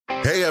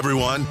Hey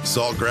everyone,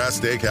 Saltgrass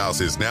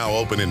Steakhouse is now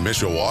open in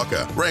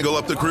Mishawaka. Wrangle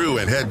up the crew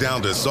and head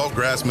down to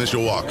Saltgrass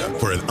Mishawaka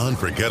for an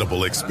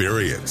unforgettable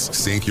experience.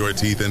 Sink your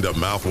teeth into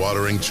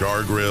mouth-watering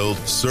char-grilled,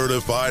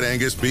 certified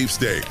Angus beef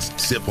steaks.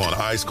 Sip on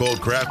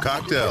ice-cold craft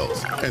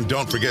cocktails. And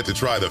don't forget to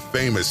try the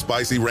famous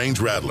spicy range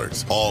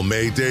rattlers, all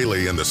made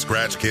daily in the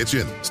Scratch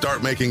Kitchen.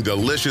 Start making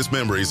delicious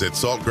memories at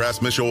Saltgrass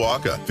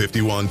Mishawaka,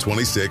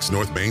 5126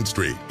 North Main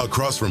Street,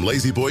 across from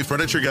Lazy Boy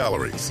Furniture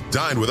Galleries.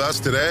 Dine with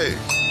us today.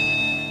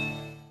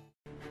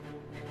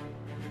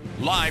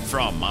 Live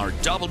from our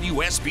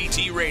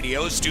WSBT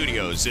radio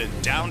studios in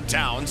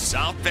downtown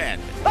South Bend.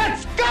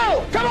 Let's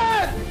go! Come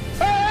on!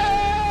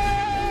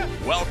 Ah!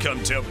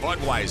 Welcome to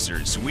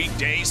Budweiser's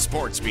Weekday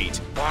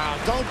Sportsbeat. Wow,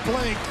 don't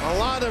blink. A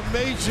lot of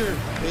major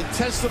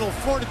intestinal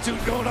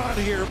fortitude going on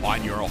here.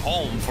 On your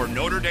home for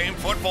Notre Dame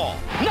football.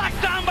 Knocked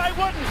down by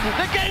Wooden.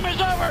 The game is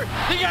over.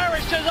 The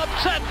Irish is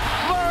upset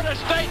Florida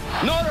State.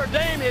 Notre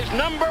Dame is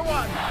number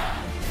one.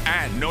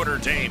 And Notre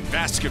Dame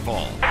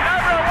basketball. Number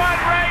one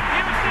ranked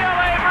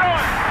UCLA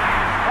Bruins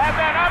have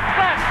been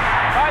upset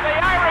by the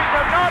Irish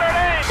of Notre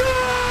Dame.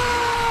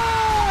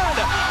 Good!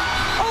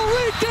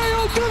 Enrique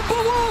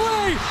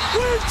Ogunbowale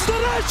wins the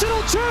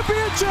national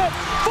championship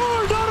for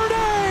Notre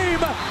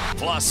Dame.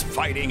 Plus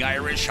fighting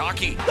Irish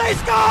hockey. They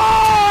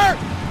score!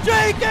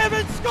 Jake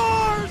Evans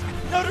scores!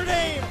 Notre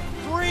Dame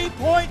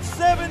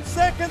 3.7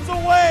 seconds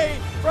away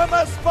from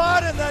a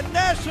spot in the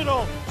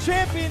national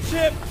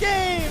championship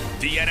game.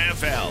 The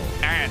NFL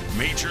and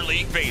Major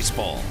League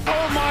Baseball.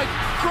 Oh my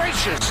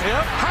gracious.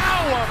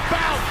 How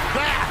about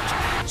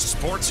that?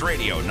 Sports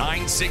Radio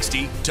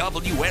 960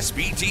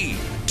 WSBT.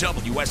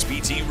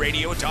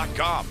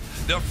 WSBTradio.com.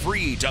 The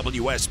free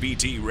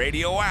WSBT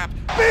radio app.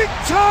 Big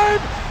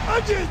time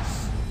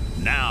onions!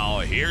 Now,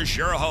 here's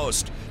your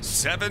host,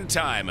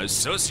 7-time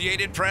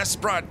Associated Press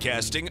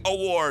Broadcasting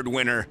Award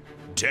winner,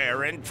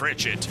 Darren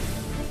Pritchett.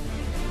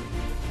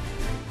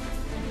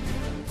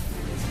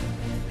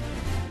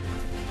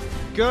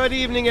 Good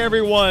evening,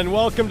 everyone.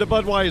 Welcome to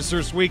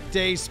Budweiser's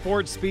Weekday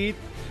Sportsbeat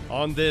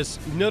on this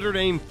Notre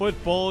Dame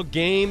football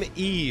game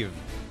eve.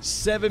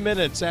 7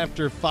 minutes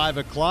after 5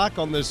 o'clock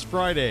on this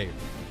Friday,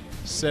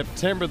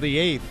 September the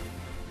 8th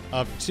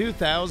of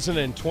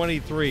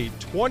 2023.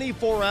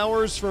 24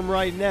 hours from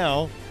right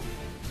now,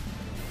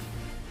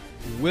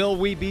 will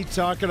we be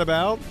talking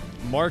about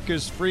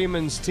Marcus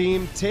Freeman's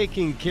team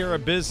taking care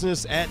of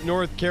business at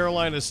North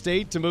Carolina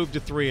State to move to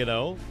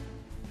 3-0?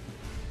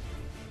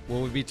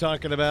 Will we be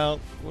talking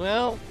about,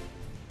 well,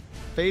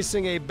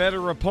 facing a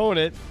better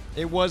opponent?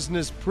 It wasn't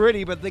as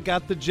pretty, but they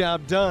got the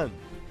job done.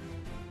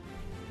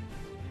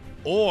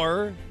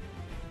 Or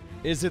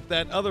is it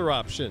that other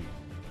option?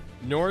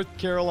 North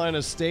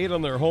Carolina State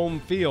on their home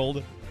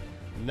field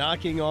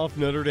knocking off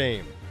Notre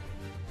Dame.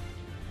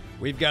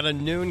 We've got a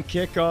noon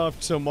kickoff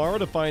tomorrow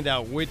to find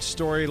out which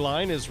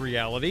storyline is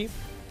reality.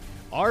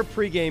 Our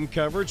pregame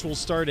coverage will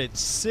start at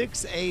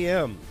 6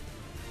 a.m.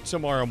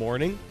 tomorrow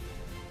morning.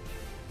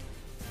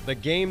 The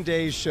Game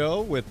Day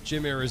show with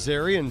Jim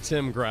Irizarry and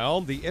Tim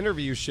Growl. The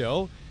interview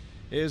show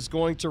is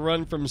going to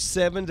run from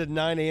 7 to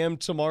 9 a.m.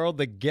 tomorrow.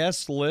 The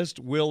guest list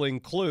will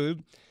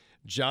include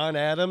John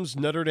Adams,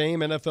 Notre Dame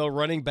NFL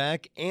running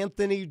back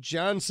Anthony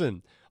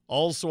Johnson.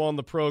 Also on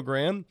the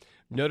program,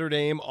 Notre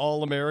Dame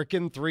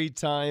All-American,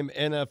 3-time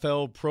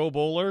NFL Pro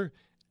Bowler,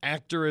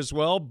 actor as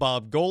well,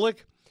 Bob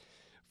Golick,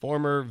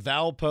 former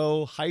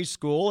Valpo High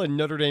School and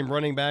Notre Dame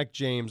running back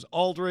James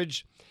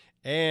Aldridge,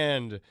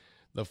 and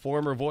the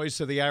former voice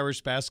of the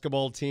Irish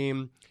basketball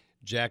team,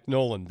 Jack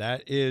Nolan.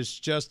 That is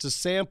just a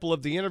sample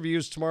of the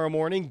interviews tomorrow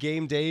morning.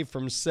 Game day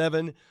from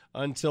 7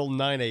 until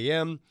 9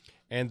 a.m.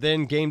 And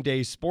then Game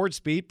Day Sports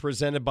Beat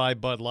presented by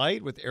Bud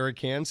Light with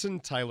Eric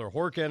Hansen, Tyler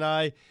Horka, and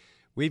I.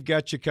 We've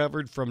got you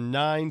covered from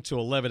 9 to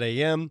 11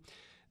 a.m.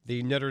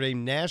 The Notre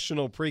Dame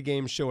National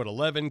pregame show at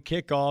 11,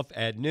 kickoff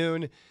at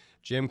noon.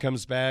 Jim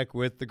comes back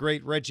with the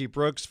great Reggie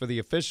Brooks for the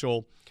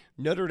official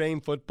Notre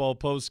Dame football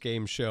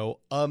postgame show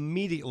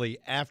immediately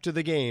after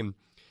the game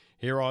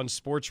here on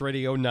Sports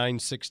Radio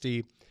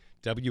 960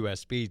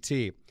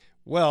 WSBT.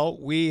 Well,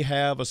 we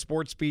have a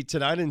sports beat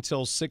tonight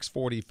until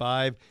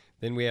 6:45.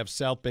 Then we have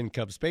South Bend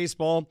Cubs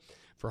baseball.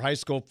 For high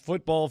school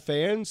football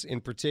fans,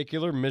 in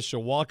particular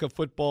Mishawaka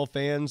football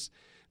fans,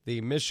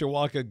 the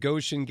Mishawaka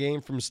Goshen game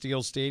from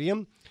Steel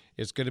Stadium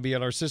is going to be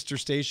on our sister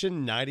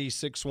station,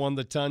 96.1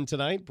 The Ton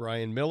tonight.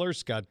 Brian Miller,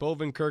 Scott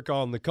Bovenkirk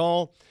on the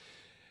call.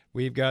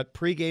 We've got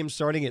pregame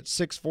starting at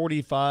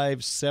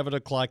 6:45, 7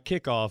 o'clock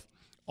kickoff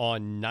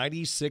on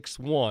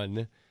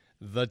 96.1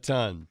 The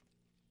Ton.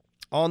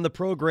 On the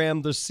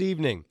program this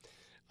evening,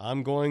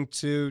 I'm going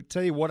to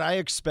tell you what I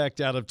expect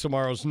out of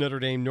tomorrow's Notre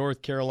Dame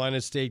North Carolina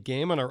State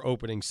game on our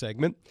opening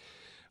segment.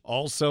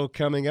 Also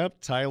coming up,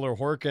 Tyler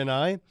Horka and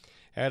I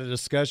had a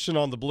discussion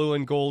on the Blue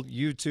and Gold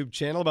YouTube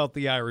channel about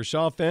the Irish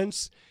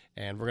offense,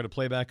 and we're going to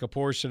play back a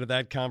portion of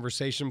that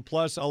conversation.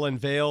 Plus, I'll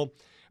unveil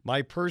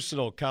my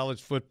personal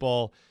college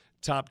football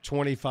top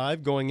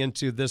 25 going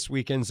into this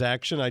weekend's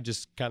action. I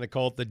just kind of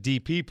call it the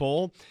DP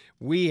poll.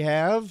 We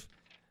have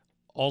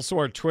also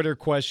our Twitter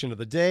question of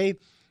the day,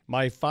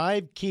 my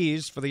 5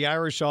 keys for the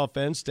Irish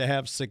offense to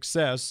have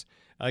success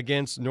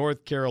against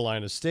North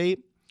Carolina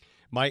State.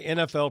 My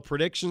NFL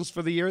predictions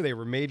for the year, they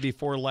were made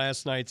before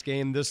last night's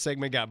game. This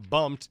segment got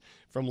bumped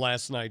from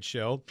last night's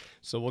show.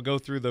 So we'll go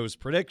through those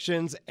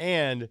predictions,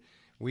 and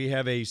we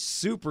have a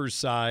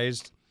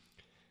supersized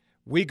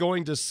We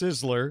Going to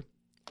Sizzler.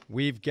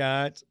 We've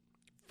got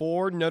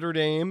 4 Notre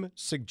Dame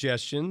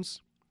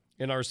suggestions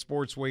in our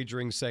sports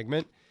wagering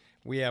segment.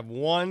 We have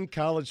 1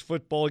 college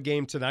football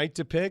game tonight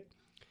to pick.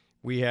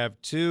 We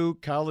have 2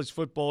 college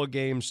football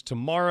games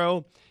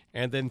tomorrow,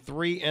 and then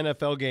 3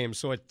 NFL games.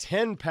 So a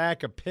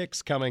 10-pack of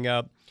picks coming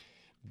up.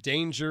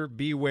 Danger,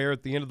 beware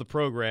at the end of the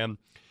program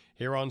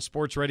here on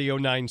Sports Radio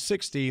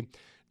 960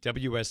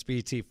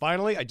 WSBT.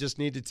 Finally, I just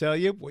need to tell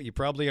you what you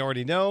probably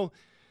already know.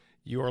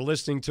 You are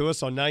listening to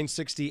us on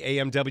 960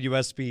 AM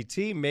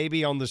WSBT,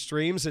 maybe on the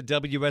streams at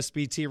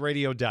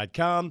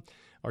WSBTradio.com,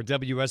 our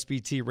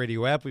WSBT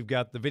radio app. We've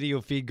got the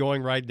video feed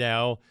going right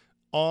now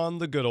on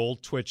the good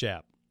old Twitch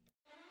app.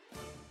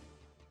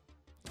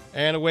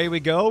 And away we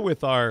go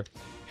with our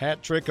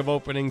hat trick of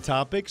opening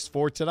topics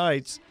for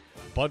tonight's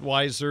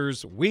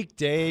Budweiser's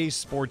Weekday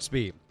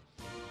Sportsbeat.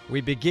 We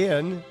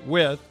begin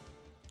with,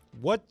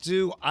 what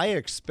do I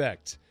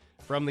expect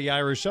from the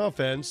Irish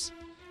offense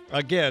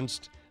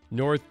against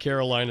North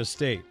Carolina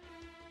State?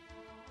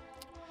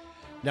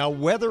 Now,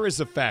 weather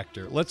is a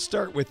factor. Let's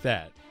start with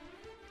that.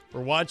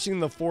 We're watching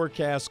the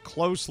forecast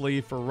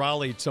closely for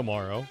Raleigh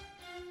tomorrow.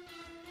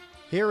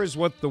 Here is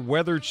what the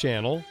Weather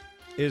Channel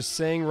is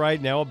saying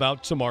right now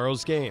about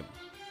tomorrow's game.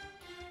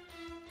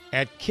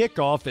 At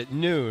kickoff at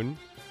noon,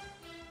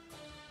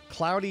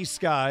 cloudy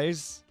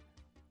skies,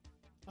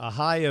 a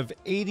high of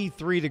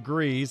 83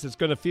 degrees. It's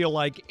going to feel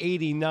like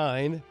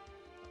 89.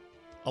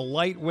 A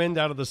light wind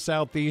out of the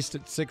southeast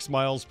at 6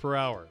 miles per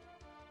hour.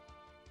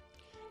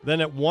 Then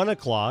at 1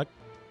 o'clock,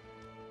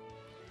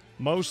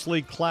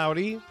 mostly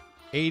cloudy,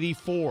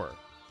 84.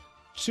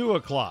 2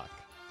 o'clock,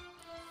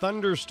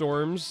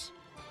 thunderstorms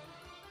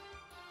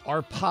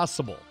are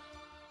possible.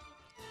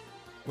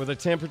 With a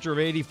temperature of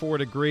 84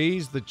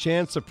 degrees, the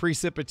chance of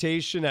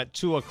precipitation at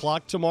 2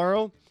 o'clock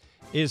tomorrow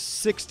is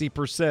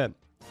 60%.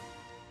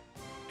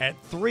 At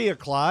 3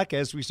 o'clock,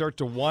 as we start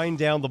to wind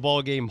down the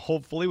ball game,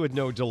 hopefully with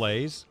no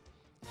delays,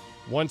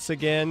 once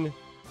again,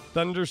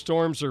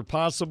 thunderstorms are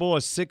possible, a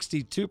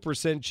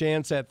 62%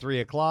 chance at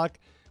 3 o'clock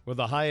with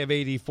a high of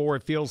 84.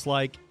 It feels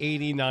like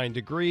 89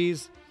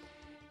 degrees.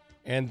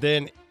 And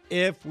then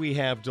if we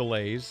have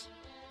delays,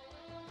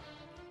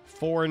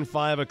 4 and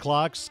 5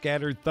 o'clock,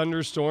 scattered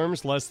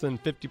thunderstorms, less than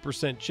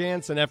 50%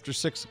 chance. And after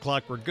 6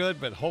 o'clock, we're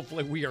good. But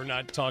hopefully we are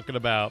not talking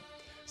about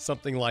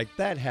something like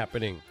that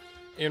happening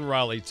in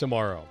Raleigh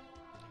tomorrow.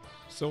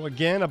 So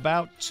again,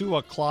 about 2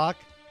 o'clock,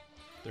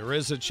 there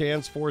is a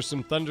chance for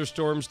some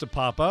thunderstorms to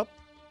pop up.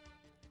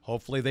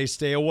 Hopefully they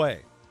stay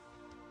away.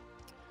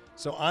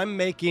 So I'm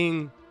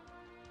making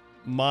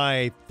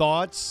my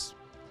thoughts,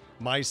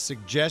 my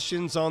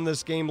suggestions on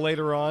this game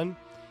later on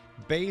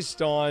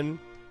based on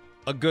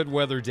a good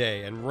weather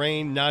day and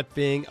rain not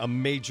being a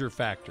major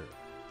factor.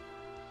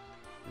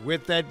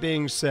 With that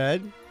being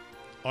said,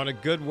 on a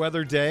good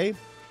weather day,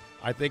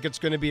 I think it's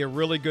going to be a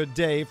really good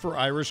day for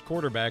Irish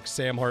quarterback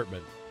Sam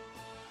Hartman.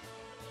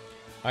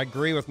 I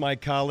agree with my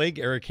colleague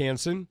Eric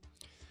Hansen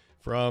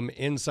from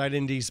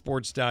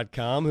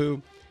InsideNDSports.com,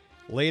 who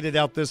laid it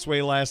out this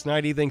way last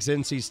night. He thinks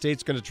NC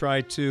State's going to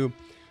try to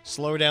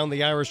slow down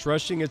the Irish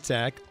rushing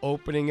attack,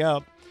 opening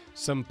up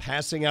some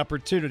passing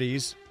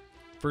opportunities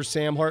for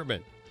Sam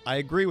Hartman. I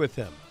agree with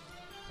him.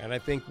 And I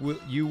think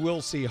you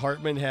will see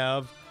Hartman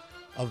have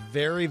a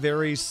very,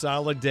 very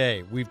solid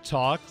day. We've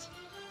talked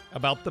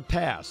about the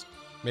past.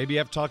 Maybe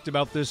I've talked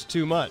about this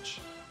too much.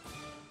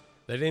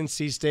 That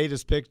NC State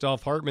has picked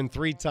off Hartman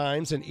 3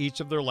 times in each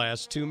of their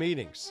last 2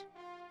 meetings.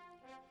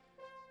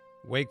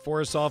 Wake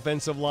Forest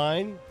offensive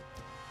line,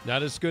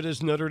 not as good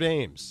as Notre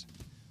Dame's.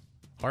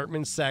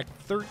 Hartman sacked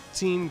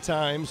 13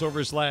 times over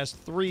his last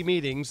 3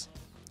 meetings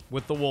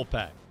with the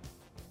Wolfpack.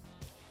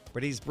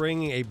 But he's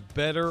bringing a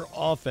better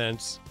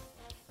offense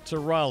to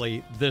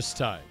Raleigh this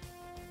time.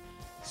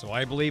 So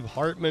I believe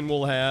Hartman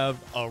will have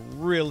a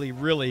really,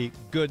 really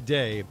good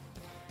day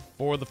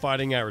for the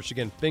Fighting Irish.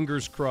 Again,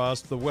 fingers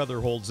crossed the weather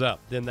holds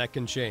up. Then that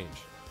can change.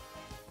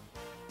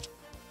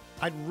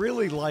 I'd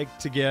really like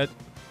to get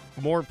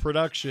more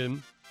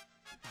production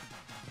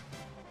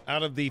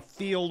out of the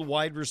field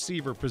wide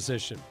receiver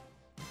position.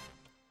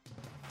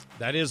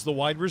 That is the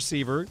wide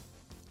receiver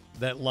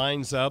that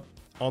lines up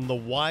on the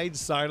wide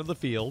side of the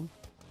field.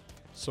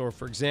 So,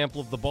 for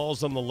example, if the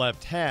ball's on the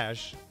left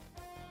hash,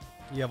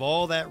 you have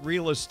all that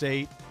real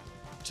estate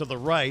to the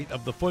right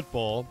of the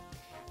football,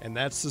 and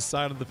that's the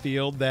side of the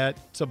field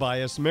that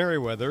Tobias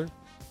Merriweather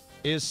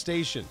is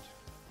stationed.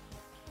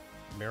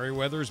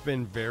 Merriweather's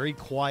been very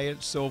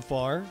quiet so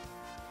far.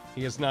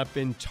 He has not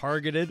been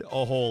targeted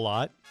a whole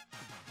lot.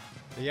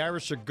 The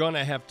Irish are going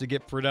to have to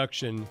get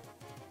production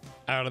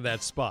out of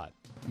that spot.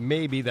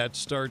 Maybe that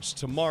starts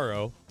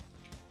tomorrow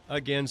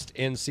against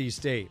NC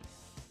State.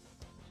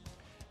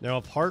 Now,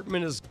 if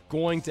Hartman is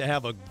going to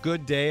have a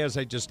good day, as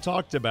I just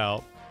talked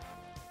about,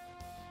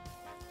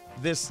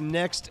 this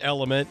next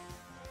element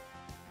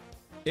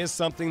is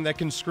something that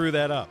can screw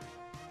that up.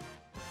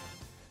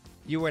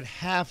 You would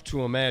have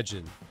to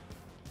imagine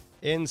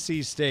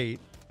NC State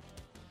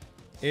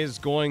is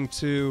going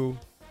to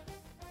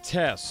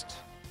test,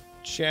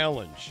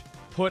 challenge,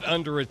 put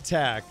under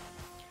attack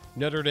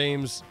Notre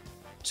Dame's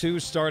 2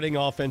 starting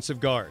offensive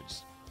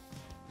guards.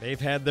 They've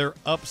had their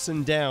ups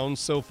and downs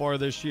so far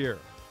this year.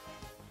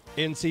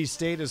 NC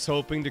State is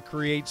hoping to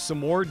create some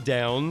more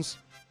downs,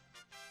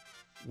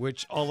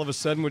 which all of a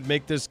sudden would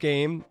make this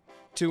game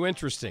too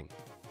interesting.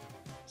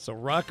 So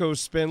Rocco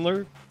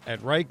Spindler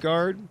at right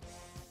guard,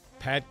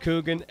 Pat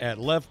Coogan at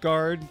left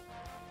guard.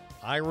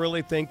 I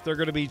really think they're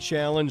going to be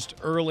challenged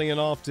early and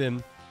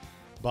often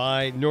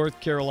by North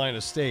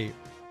Carolina State.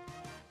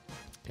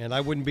 And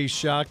I wouldn't be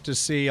shocked to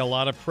see a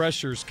lot of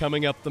pressures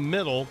coming up the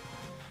middle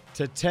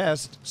to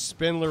test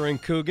Spindler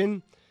and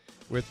Coogan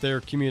with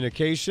their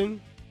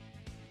communication,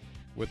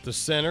 with the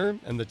center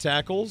and the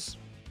tackles,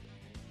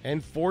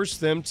 and force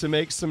them to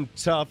make some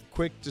tough,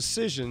 quick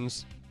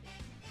decisions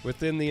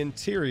within the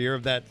interior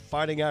of that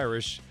Fighting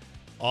Irish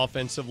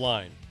offensive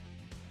line.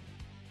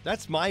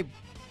 That's my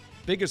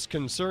biggest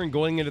concern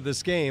going into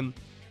this game.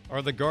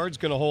 Are the guards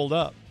going to hold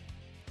up?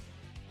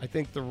 I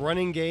think the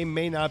running game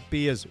may not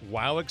be as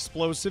wow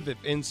explosive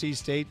if NC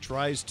State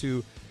tries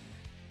to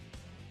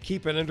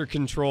keep it under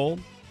control,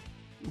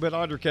 but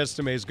Audric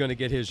Estime is going to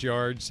get his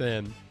yards,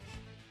 and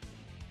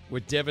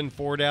with Devin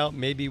Ford out,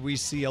 maybe we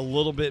see a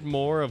little bit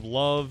more of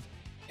Love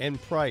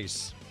and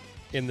Price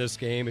in this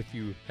game. If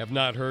you have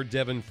not heard,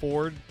 Devin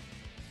Ford,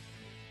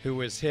 who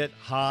was hit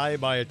high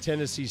by a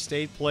Tennessee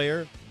State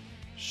player,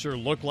 sure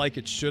looked like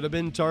it should have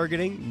been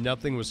targeting.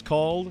 Nothing was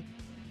called.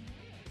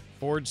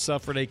 Ford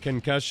suffered a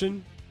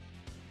concussion.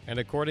 And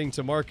according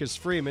to Marcus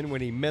Freeman,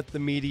 when he met the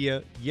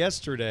media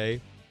yesterday,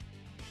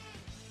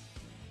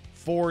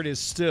 Ford is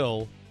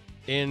still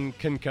in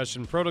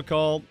concussion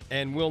protocol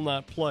and will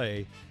not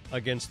play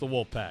against the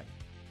Wolfpack.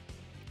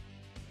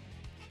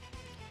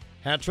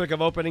 Hat trick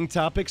of opening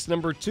topics,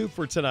 number 2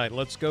 for tonight.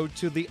 Let's go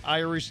to the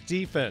Irish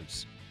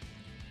defense.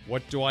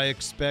 What do I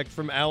expect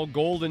from Al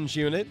Golden's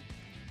unit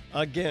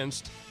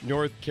against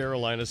North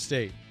Carolina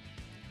State?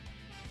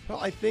 Well,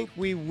 I think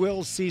we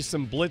will see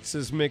some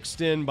blitzes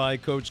mixed in by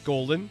Coach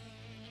Golden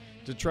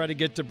to try to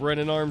get to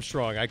Brennan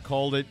Armstrong. I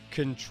called it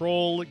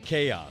control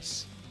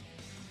chaos.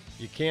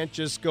 You can't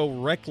just go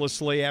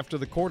recklessly after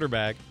the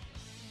quarterback.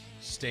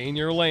 Stay in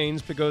your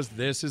lanes, because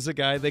this is a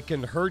guy that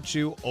can hurt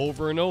you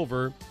over and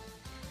over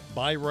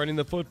by running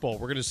the football.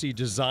 We're going to see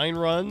design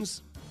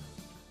runs.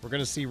 We're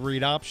going to see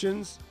read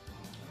options.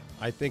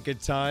 I think at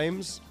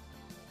times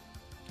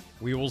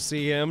we will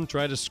see him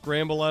try to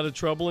scramble out of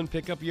trouble and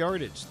pick up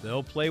yardage.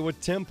 They'll play with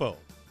tempo,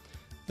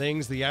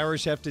 things the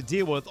Irish have to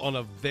deal with on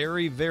a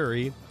very,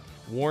 very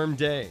warm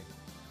day.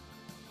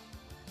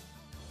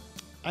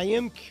 I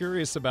am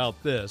curious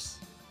about this.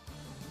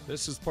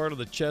 This is part of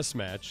the chess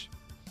match.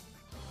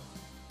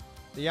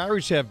 The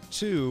Irish have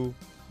 2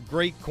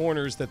 great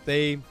corners that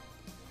they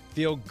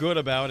feel good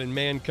about in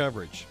man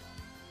coverage.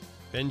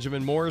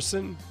 Benjamin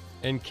Morrison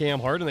and Cam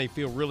Hart, and they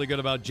feel really good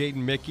about Jaden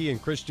Mickey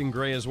and Christian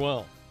Gray as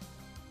well.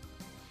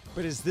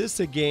 But is this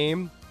a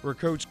game where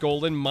Coach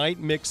Golden might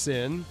mix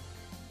in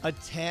a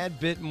tad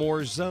bit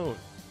more zone?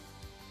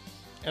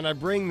 And I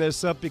bring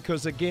this up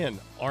because, again,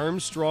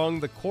 Armstrong,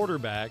 the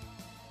quarterback,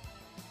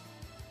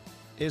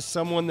 is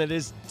someone that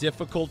is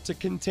difficult to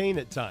contain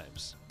at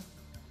times.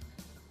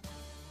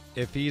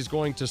 If he's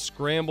going to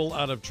scramble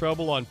out of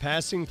trouble on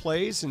passing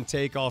plays and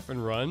take off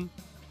and run,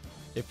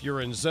 if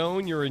you're in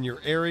zone, you're in your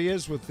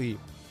areas with the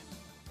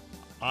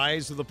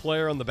eyes of the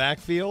player on the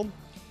backfield.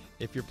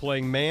 If you're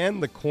playing man,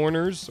 the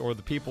corners or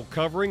the people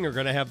covering are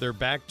going to have their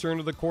back turned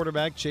to the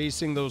quarterback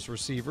chasing those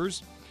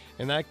receivers,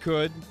 and that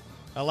could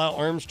allow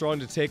Armstrong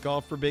to take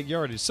off for big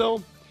yardage.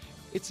 So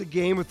it's a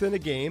game within a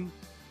game.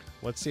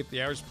 Let's see if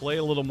the Irish play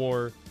a little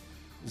more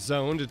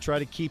zone to try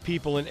to keep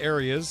people in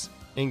areas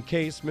in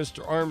case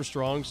Mr.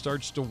 Armstrong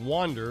starts to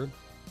wander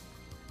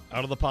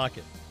out of the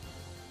pocket.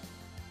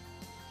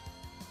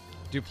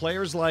 Do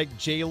players like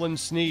Jalen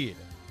Sneed,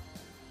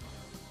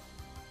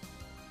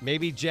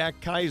 maybe Jack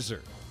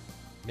Kaiser,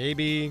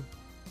 maybe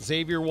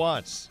Xavier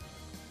Watts,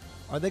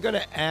 are they going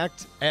to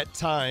act at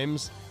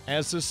times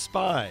as a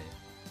spy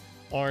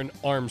on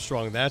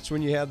Armstrong? That's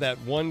when you have that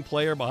one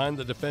player behind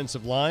the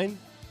defensive line,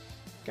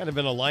 kind of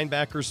in a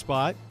linebacker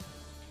spot.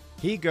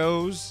 He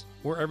goes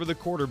wherever the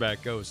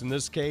quarterback goes. In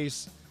this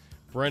case,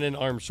 Brennan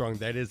Armstrong.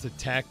 That is a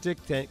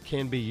tactic that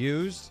can be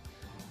used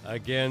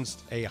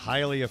against a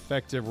highly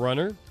effective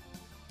runner.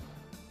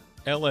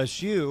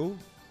 LSU,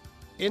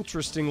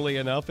 interestingly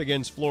enough,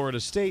 against Florida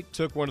State,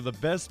 took one of the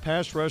best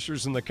pass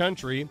rushers in the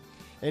country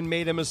and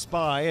made him a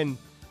spy and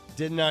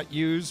did not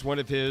use one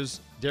of his,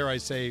 dare I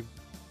say,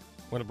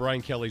 one of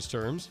Brian Kelly's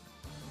terms.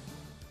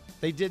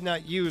 They did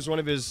not use one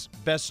of his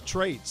best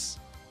traits,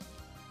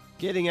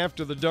 getting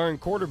after the darn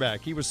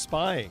quarterback. He was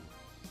spying,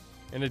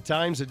 and at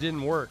times it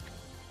didn't work.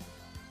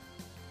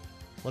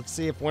 Let's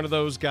see if one of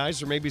those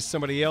guys, or maybe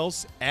somebody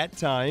else, at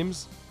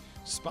times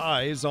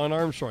spies on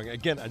Armstrong.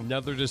 Again,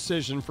 another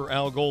decision for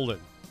Al Golden.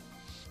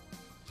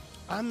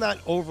 I'm not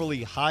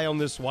overly high on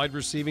this wide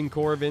receiving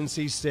core of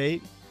NC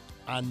State.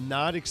 I'm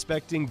not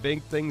expecting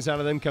big things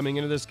out of them coming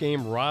into this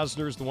game.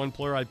 Rosner's the one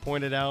player I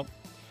pointed out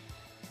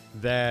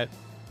that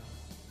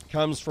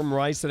comes from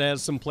Rice that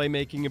has some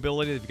playmaking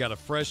ability. They've got a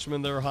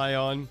freshman they're high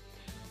on.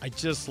 I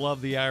just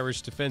love the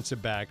Irish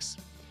defensive backs.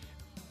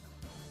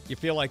 You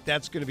feel like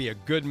that's going to be a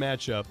good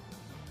matchup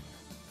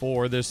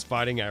for this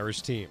Fighting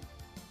Irish team.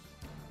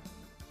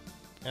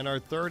 And our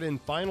third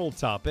and final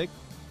topic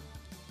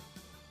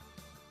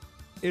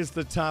is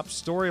the top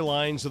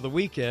storylines of the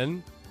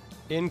weekend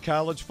in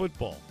college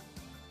football.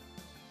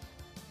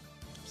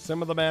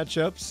 Some of the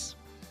matchups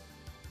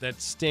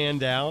that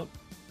stand out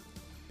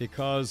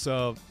because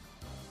of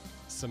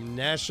some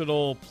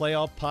national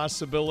playoff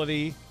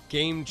possibility,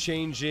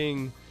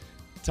 game-changing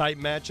type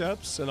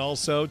matchups, and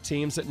also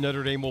teams that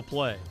Notre Dame will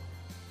play.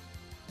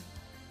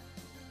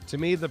 To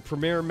me, the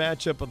premier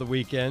matchup of the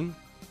weekend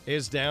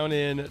is down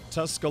in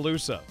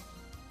Tuscaloosa.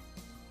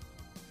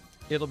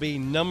 It'll be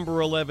number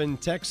 11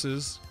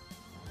 Texas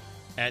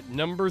at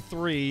number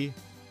 3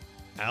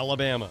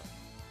 Alabama.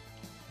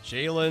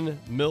 Jalen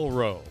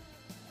Milroe,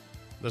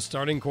 the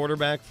starting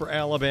quarterback for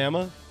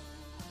Alabama,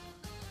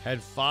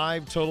 had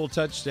 5 total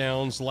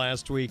touchdowns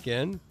last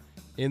weekend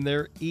in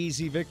their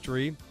easy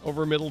victory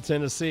over Middle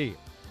Tennessee.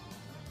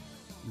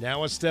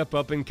 Now a step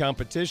up in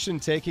competition,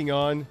 taking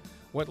on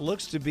what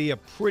looks to be a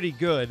pretty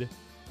good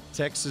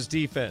Texas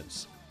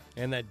defense.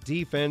 And that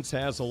defense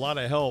has a lot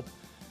of help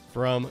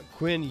from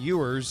Quinn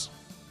Ewers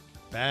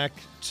back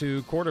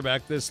to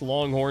quarterback this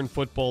Longhorn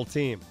football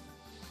team.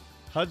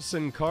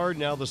 Hudson Card,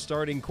 now the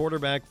starting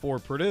quarterback for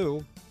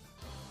Purdue,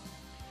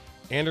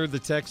 entered the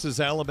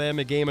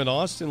Texas-Alabama game in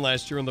Austin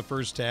last year in the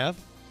first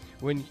half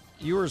when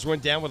Ewers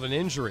went down with an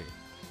injury.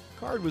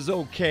 Card was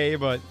okay,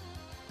 but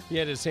he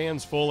had his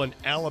hands full, and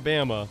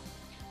Alabama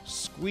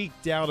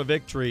squeaked out a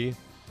victory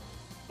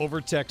over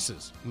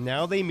Texas.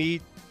 Now they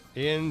meet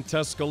in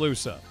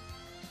Tuscaloosa.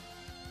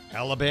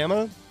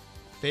 Alabama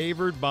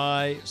favored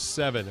by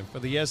 7. And for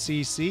the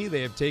SEC,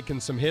 they have taken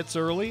some hits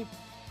early.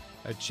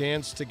 A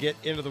chance to get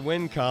into the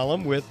win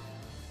column with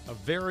a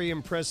very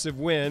impressive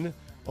win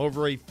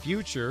over a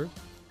future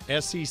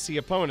SEC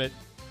opponent,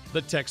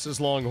 the Texas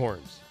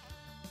Longhorns.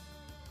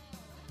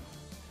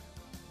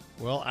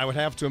 Well, I would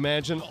have to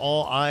imagine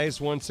all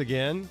eyes once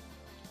again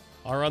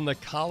are on the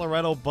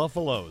Colorado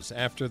Buffaloes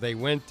after they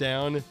went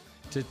down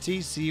to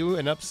TCU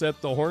and upset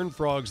the Horned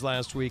Frogs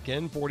last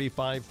weekend,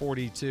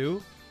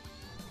 45-42.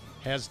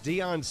 Has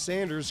Deion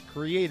Sanders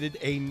created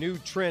a new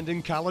trend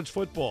in college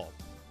football?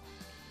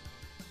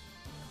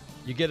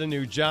 You get a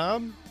new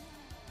job,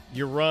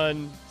 you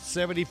run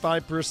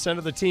 75%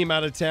 of the team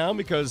out of town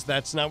because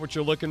that's not what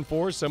you're looking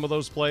for, some of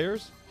those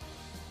players,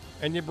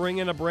 and you bring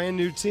in a brand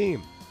new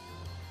team.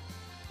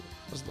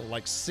 Wasn't there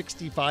like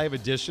 65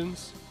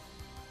 additions?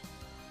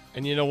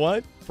 And you know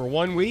what? For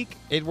 1 week,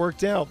 it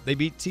worked out. They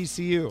beat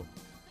TCU.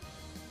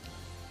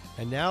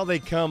 And now they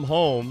come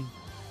home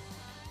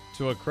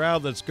to a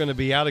crowd that's going to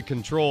be out of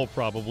control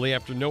probably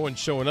after no one's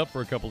showing up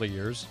for a couple of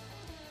years.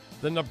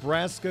 The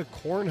Nebraska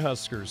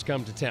Cornhuskers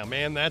come to town.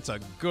 Man, that's a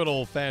good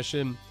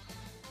old-fashioned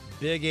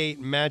Big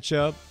 8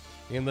 matchup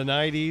in the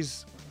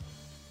 90s.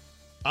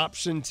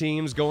 Option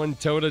teams going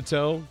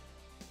toe-to-toe.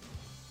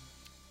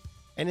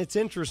 And it's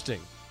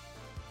interesting.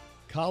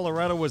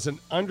 Colorado was an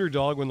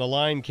underdog when the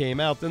line came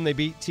out. Then they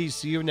beat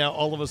TCU. Now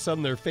all of a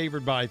sudden they're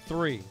favored by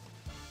 3.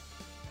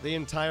 The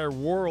entire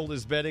world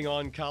is betting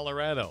on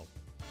Colorado.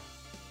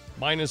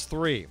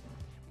 -3.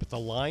 But the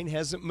line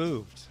hasn't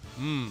moved.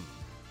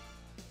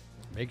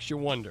 Makes you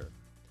wonder.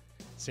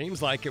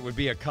 Seems like it would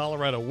be a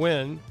Colorado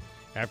win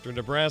after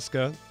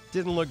Nebraska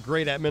didn't look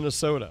great at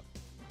Minnesota.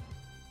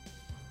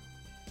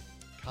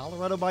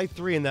 Colorado by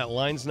 3, and that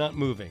line's not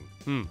moving.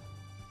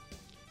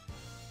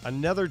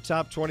 Another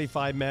top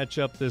 25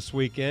 matchup this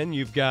weekend.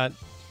 You've got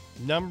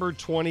number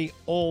 20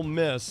 Ole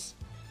Miss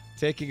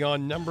taking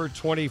on number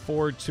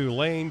 24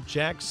 Tulane.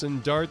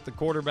 Jackson Dart, the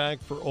quarterback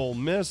for Ole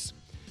Miss,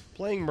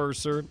 playing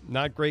Mercer.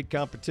 Not great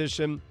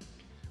competition.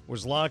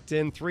 Was locked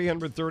in,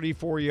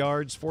 334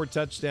 yards, 4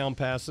 touchdown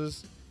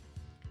passes.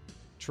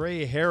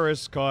 Trey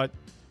Harris caught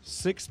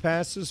 6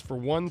 passes for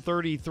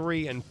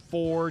 133 and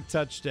 4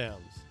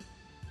 touchdowns.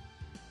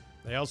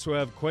 They also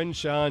have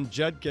Quinshon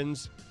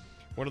Judkins,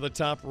 one of the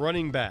top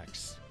running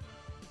backs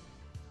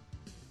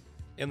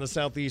in the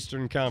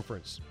Southeastern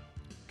Conference.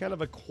 Kind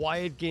of a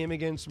quiet game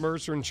against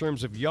Mercer in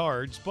terms of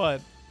yards,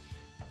 but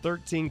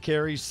 13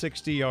 carries,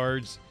 60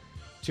 yards,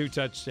 2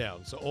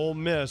 touchdowns. So Ole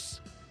Miss,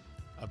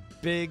 a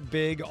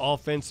big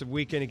offensive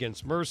weekend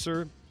against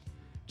Mercer.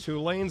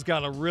 Tulane's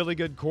got a really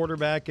good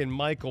quarterback in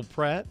Michael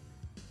Pratt.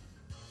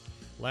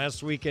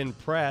 Last weekend,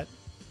 Pratt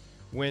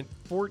went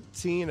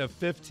 14 of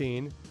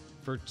 15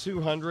 for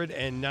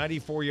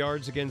 294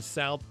 yards against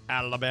South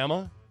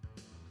Alabama.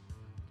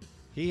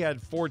 He had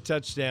 4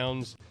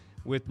 touchdowns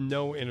with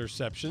no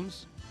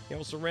interceptions. He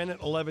also ran it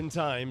 11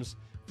 times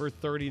for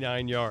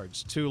 39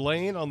 yards.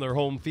 Tulane on their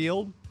home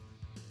field,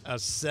 a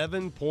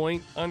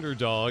 7-point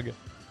underdog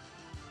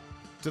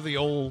to the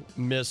Ole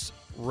Miss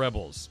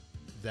Rebels.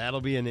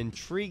 That'll be an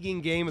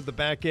intriguing game at the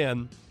back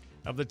end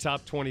of the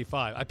top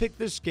 25. I picked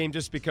this game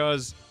just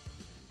because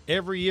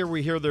every year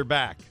we hear they're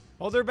back.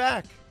 Oh, they're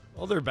back.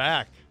 Oh, they're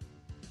back.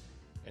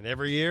 And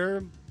every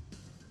year,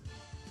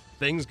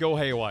 things go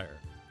haywire.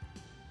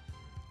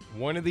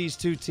 One of these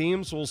two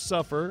teams will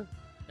suffer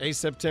a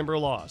September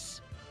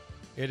loss.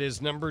 It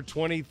is number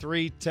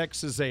 23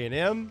 Texas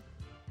A&M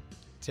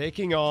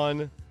taking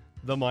on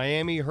the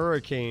Miami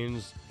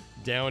Hurricanes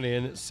down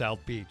in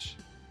South Beach.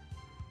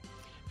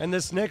 And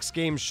this next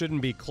game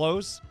shouldn't be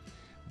close,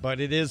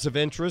 but it is of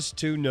interest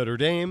to Notre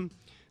Dame.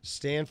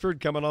 Stanford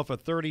coming off a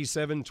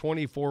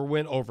 37-24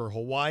 win over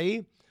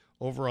Hawaii,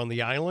 over on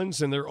the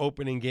islands in their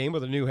opening game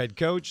with a new head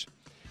coach.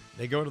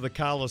 They go to the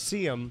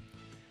Coliseum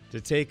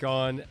to take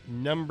on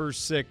number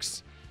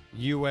 6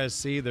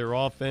 USC. Their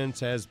offense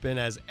has been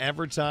as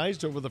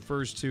advertised over the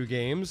first two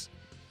games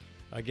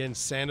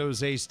against San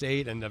Jose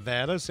State and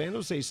Nevada. San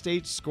Jose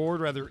State scored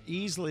rather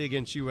easily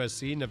against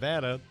USC.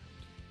 Nevada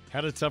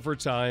had a tougher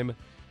time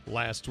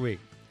last week.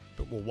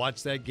 But we'll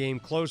watch that game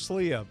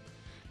closely. A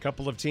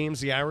couple of teams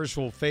the Irish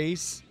will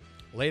face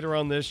later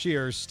on this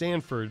year.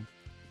 Stanford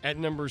at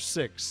number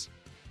 6,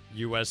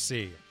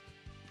 USC.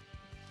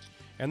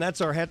 And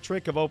that's our hat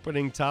trick of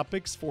opening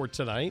topics for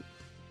tonight.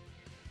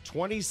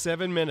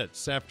 27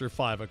 minutes after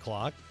 5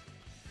 o'clock.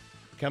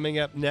 Coming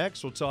up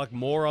next, we'll talk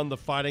more on the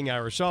Fighting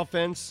Irish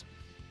offense.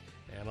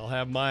 And I'll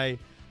have my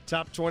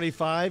top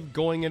 25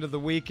 going into the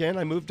weekend.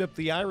 I moved up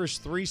the Irish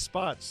 3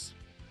 spots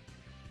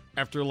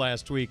after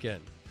last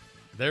weekend.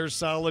 Their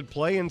solid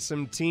play and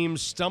some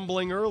teams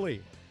stumbling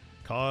early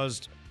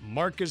caused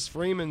Marcus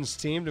Freeman's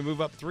team to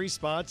move up 3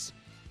 spots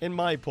in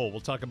my poll.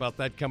 We'll talk about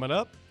that coming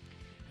up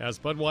as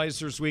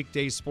Budweiser's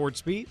Weekday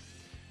Sportsbeat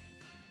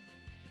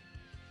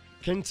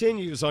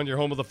continues on your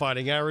home of the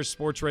Fighting Irish,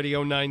 Sports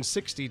Radio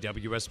 960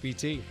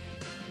 WSBT.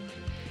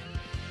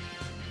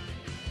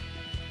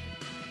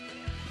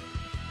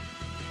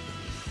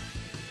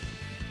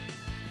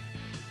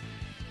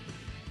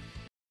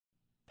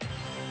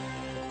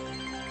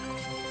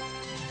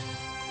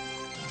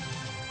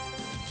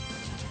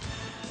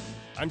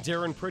 I'm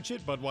Darren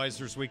Pritchett.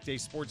 Budweiser's Weekday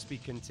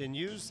Sportsbeat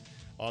continues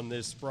on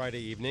this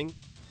Friday evening.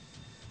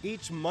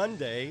 Each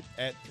Monday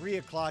at 3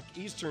 o'clock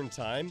Eastern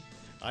Time,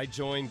 I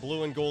join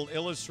Blue and Gold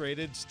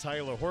Illustrated's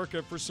Tyler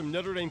Horka for some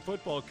Notre Dame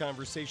football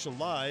conversation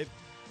live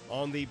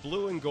on the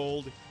Blue and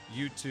Gold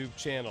YouTube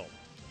channel.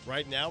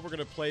 Right now, we're going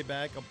to play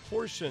back a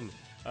portion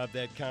of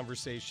that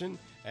conversation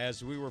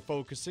as we were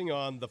focusing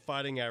on the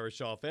Fighting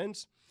Irish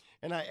offense.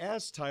 And I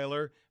asked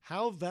Tyler,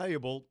 how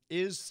valuable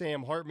is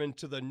Sam Hartman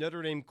to the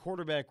Notre Dame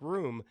quarterback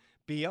room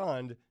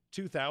beyond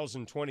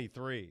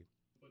 2023?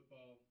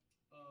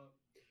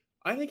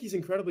 I think he's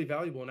incredibly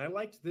valuable, and I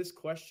liked this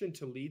question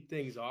to lead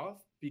things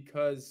off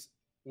because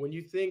when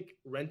you think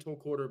rental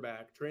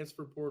quarterback,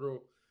 transfer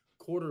portal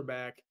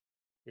quarterback,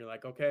 you're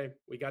like, okay,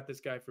 we got this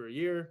guy for a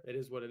year. It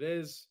is what it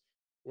is.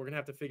 We're going to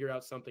have to figure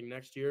out something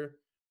next year.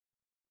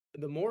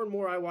 The more and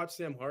more I watch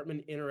Sam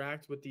Hartman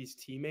interact with these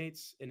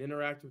teammates and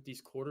interact with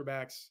these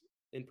quarterbacks,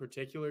 in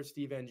particular,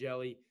 Steve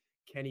Angeli,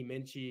 Kenny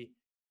Minchie,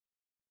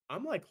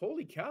 I'm like,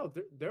 holy cow,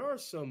 there are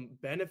some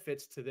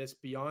benefits to this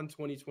beyond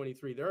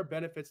 2023. There are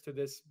benefits to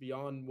this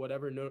beyond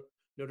whatever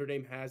Notre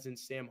Dame has in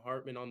Sam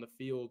Hartman on the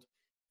field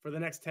for the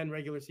next 10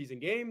 regular season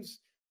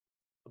games,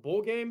 a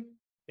bowl game,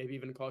 maybe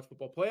even a college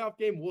football playoff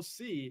game. We'll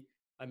see.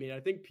 I mean, I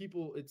think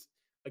people, it's,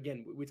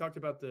 again, we talked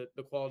about the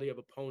quality of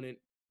opponent,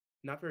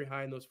 not very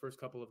high in those first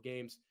couple of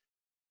games,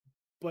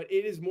 but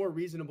it is more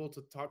reasonable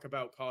to talk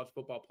about college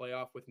football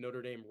playoff with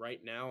Notre Dame right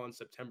now on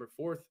September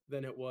 4th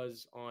than it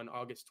was on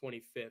August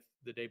 25th,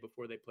 the day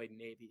before they played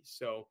Navy.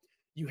 So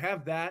you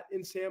have that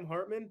in Sam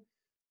Hartman,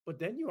 but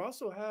then you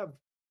also have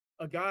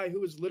a guy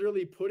who is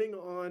literally putting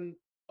on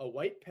a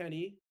white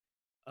penny,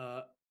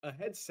 a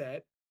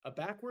headset, a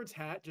backwards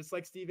hat, just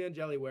like Steve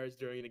Angeli wears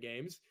during the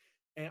games.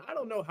 And I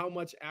don't know how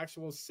much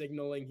actual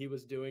signaling he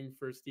was doing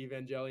for Steve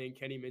Angeli and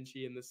Kenny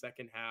Minchie in the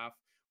second half,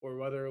 or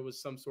whether it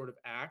was some sort of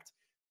act.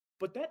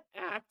 But that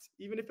act,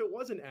 even if it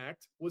was an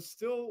act, was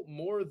still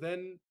more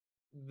than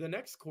the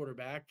next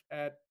quarterback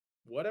at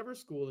whatever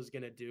school is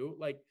going to do.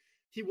 Like,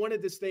 he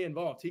wanted to stay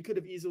involved. He could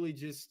have easily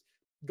just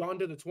gone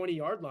to the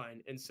 20-yard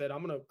line and said,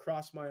 I'm going to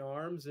cross my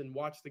arms and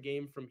watch the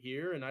game from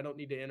here, and I don't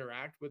need to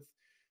interact with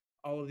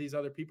all of these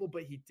other people.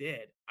 But he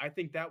did. I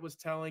think that was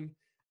telling.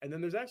 And then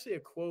there's actually a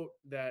quote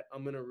that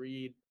I'm going to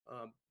read.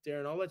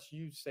 Darren, I'll let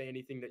you say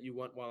anything that you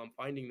want while I'm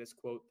finding this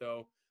quote,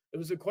 though. It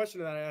was a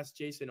question that I asked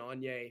Jason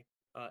Anye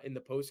in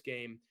the post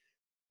game.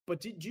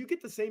 But do you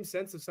get the same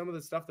sense of some of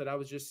the stuff that I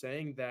was just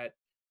saying, that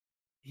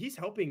he's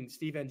helping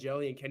Steve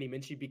Angeli and Kenny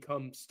Minchie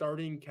become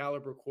starting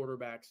caliber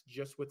quarterbacks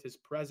just with his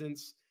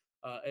presence?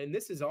 And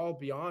this is all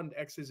beyond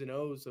X's and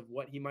O's of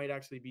what he might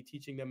actually be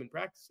teaching them in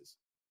practices.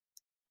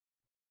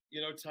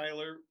 You know,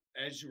 Tyler,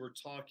 as you were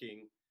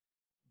talking,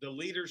 the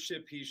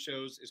leadership he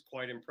shows is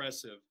quite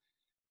impressive.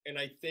 And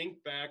I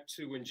think back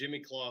to when Jimmy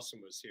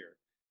Clausen was here.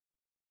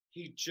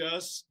 He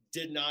just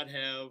did not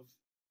have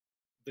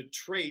the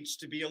traits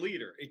to be a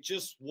leader. It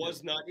just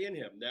was not in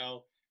him.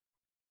 Now,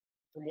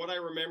 from what I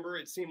remember,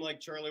 it seemed like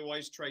Charlie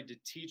Weiss tried to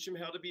teach him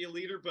how to be a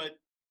leader, but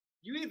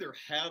you either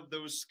have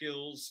those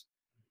skills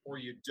or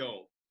you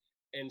don't.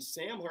 And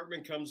Sam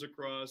Hartman comes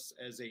across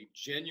as a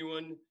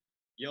genuine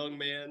young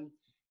man.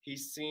 He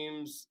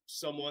seems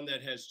someone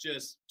that has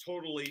just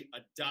totally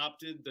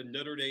adopted the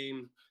Notre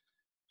Dame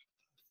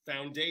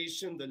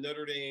foundation, the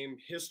Notre Dame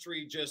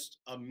history, just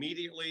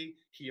immediately.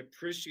 He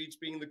appreciates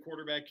being the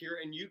quarterback here,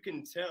 and you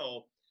can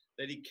tell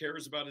that he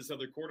cares about his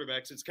other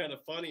quarterbacks. It's kind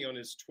of funny on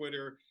his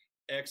Twitter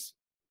X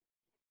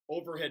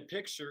overhead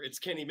picture, it's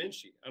Kenny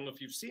Minchey. I don't know if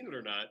you've seen it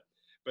or not,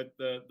 but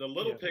the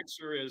little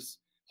picture is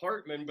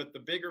Hartman, but the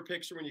bigger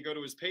picture when you go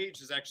to his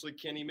page is actually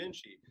Kenny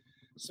Minchey.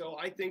 So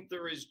I think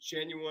there is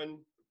genuine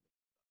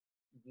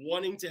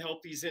wanting to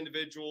help these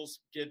individuals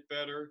get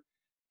better.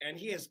 And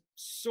he has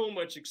so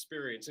much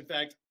experience. In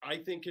fact, I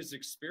think his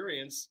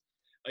experience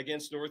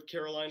against North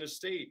Carolina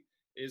State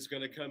is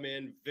going to come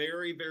in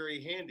very,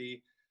 very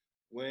handy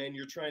when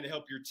you're trying to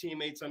help your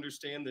teammates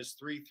understand this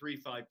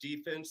 3-3-5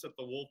 defense that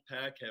the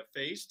Wolfpack have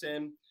faced.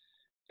 And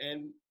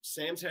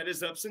Sam's had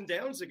his ups and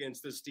downs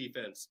against this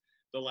defense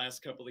the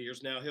last couple of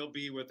years. Now he'll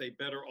be with a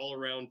better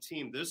all-around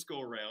team this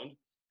go-around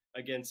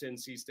against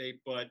NC State.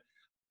 But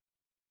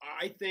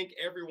I think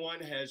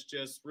everyone has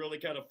just really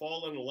kind of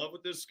fallen in love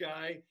with this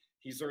guy.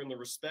 He's earned the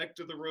respect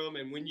of the room.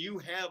 And when you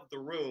have the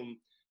room,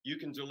 you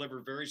can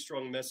deliver very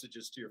strong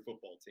messages to your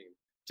football team.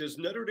 Does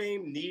Notre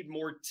Dame need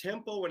more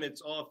tempo in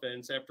its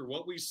offense after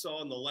what we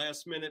saw in the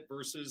last minute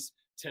versus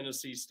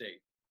Tennessee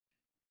State?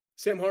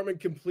 Sam Hartman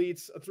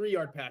completes a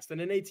 3-yard pass, then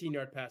an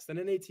 18-yard pass, then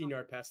an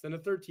 18-yard pass, then a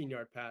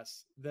 13-yard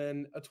pass,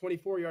 then a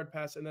 24-yard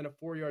pass, and then a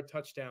 4-yard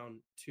touchdown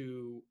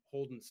to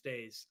Holden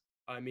Stays.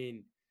 I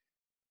mean,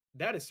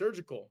 that is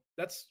surgical.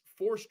 That's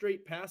 4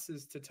 straight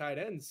passes to tight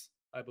ends,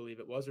 I believe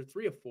it was, or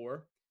 3 of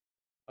 4,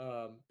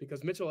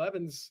 because Mitchell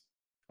Evans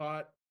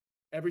caught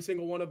every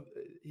single one of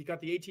 – he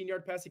got the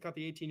 18-yard pass, he caught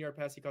the 18-yard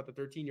pass, he caught the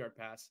 13-yard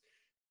pass.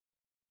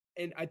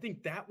 And I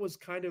think that was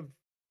kind of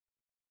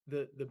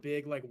the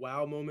big, like,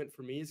 wow moment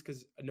for me, is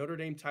because a Notre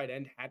Dame tight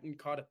end hadn't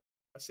caught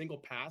a single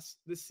pass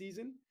this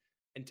season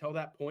until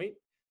that point.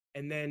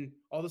 And then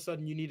all of a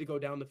sudden you need to go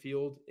down the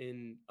field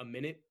in a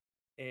minute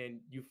and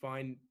you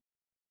find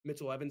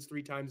Mitchell Evans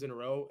 3 times in a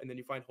row, and then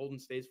you find Holden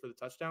Stays for the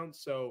touchdown.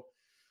 So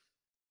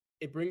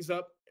it brings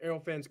up Arrow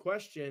fans'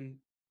 question.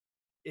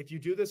 If you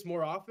do this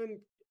more often,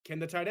 can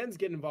the tight ends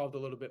get involved a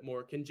little bit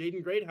more? Can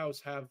Jaden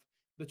Greathouse have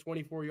the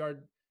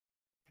 24-yard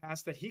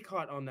pass that he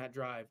caught on that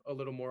drive a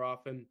little more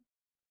often?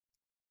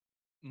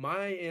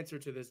 My answer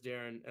to this,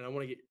 Darren, and I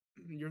want to get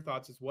your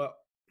thoughts as well.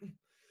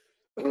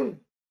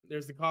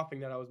 There's the coughing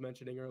that I was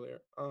mentioning earlier.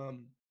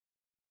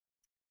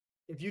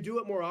 If you do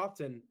it more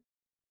often,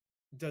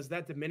 does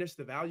that diminish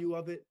the value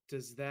of it?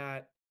 Does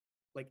that,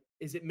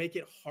 is it make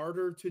it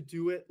harder to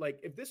do it? Like,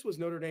 if this was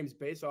Notre Dame's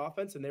base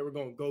offense and they were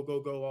going go, go,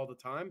 go all the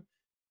time,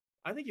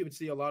 I think you would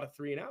see a lot of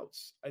 3 and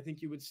outs. I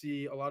think you would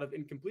see a lot of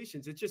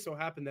incompletions. It just so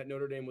happened that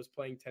Notre Dame was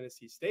playing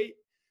Tennessee State,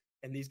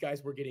 and these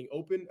guys were getting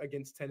open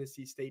against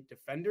Tennessee State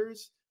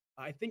defenders.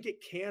 I think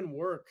it can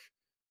work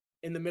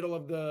in the middle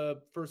of the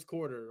first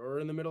quarter or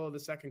in the middle of the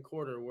second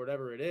quarter,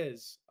 whatever it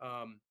is.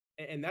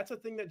 And that's a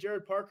thing that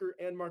Jared Parker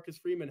and Marcus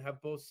Freeman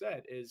have both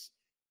said, is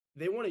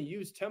they want to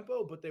use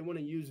tempo, but they want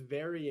to use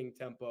varying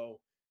tempo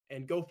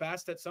and go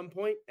fast at some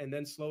point and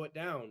then slow it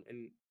down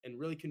and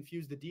really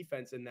confuse the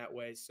defense in that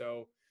way.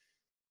 So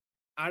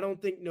I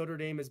don't think Notre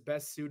Dame is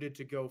best suited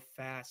to go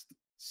fast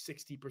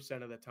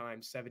 60% of the time,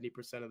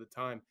 70% of the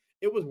time.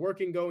 It was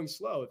working going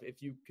slow.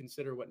 If you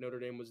consider what Notre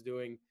Dame was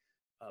doing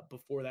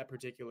before that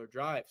particular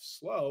drive,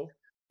 slow,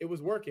 it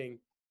was working.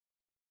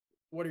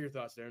 What are your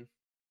thoughts, Darren?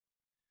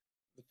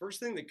 The first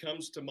thing that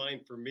comes to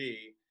mind for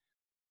me,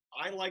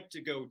 I like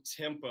to go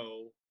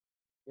tempo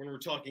when we're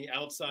talking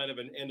outside of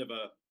an end of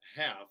a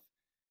half,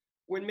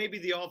 when maybe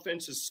the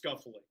offense is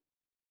scuffling.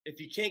 If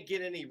you can't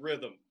get any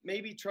rhythm,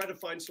 maybe try to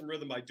find some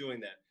rhythm by doing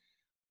that.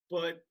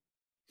 But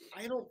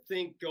I don't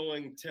think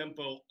going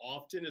tempo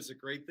often is a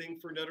great thing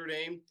for Notre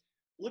Dame.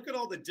 Look at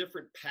all the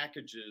different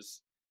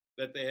packages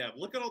that they have.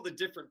 Look at all the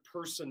different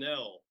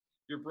personnel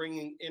you're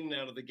bringing in and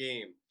out of the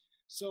game.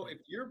 So if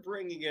you're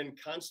bringing in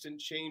constant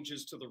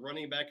changes to the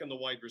running back and the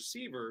wide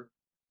receiver,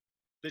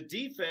 the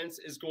defense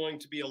is going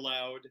to be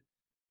allowed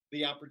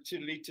the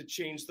opportunity to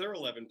change their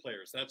 11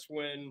 players. That's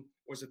when,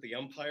 was it the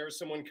umpire?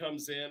 Someone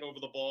comes in over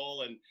the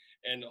ball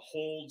and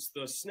holds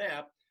the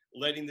snap,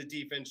 letting the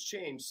defense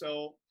change.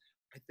 So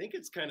I think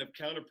it's kind of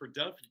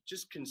counterproductive,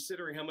 just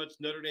considering how much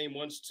Notre Dame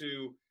wants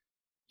to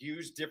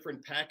use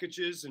different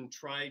packages and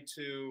try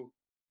to,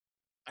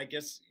 I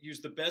guess, use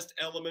the best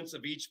elements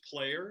of each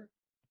player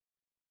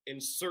in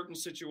certain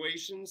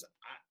situations.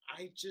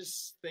 I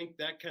just think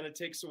that kind of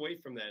takes away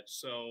from that.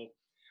 So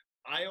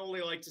I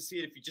only like to see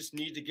it if you just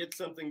need to get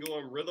something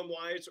going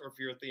rhythm-wise, or if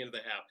you're at the end of the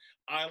half.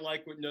 I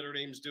like what Notre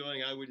Dame's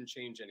doing. I wouldn't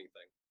change anything.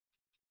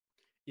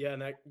 Yeah,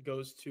 and that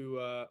goes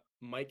to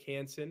Mike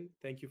Hansen.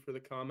 Thank you for the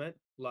comment,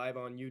 live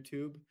on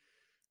YouTube.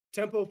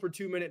 Tempo for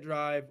 2-minute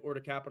drive or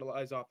to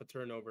capitalize off a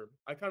turnover.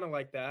 I kind of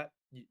like that.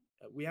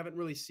 We haven't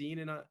really seen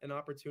an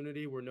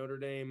opportunity where Notre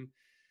Dame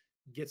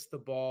gets the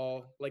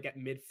ball like at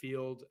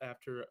midfield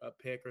after a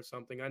pick or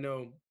something. I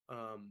know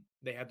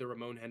they had the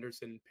Ramon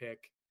Henderson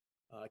pick.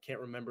 I can't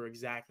remember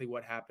exactly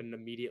what happened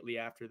immediately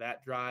after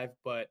that drive,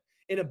 but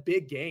in a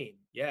big game,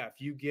 yeah, if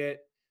you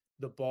get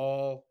the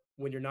ball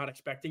when you're not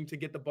expecting to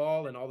get the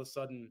ball and all of a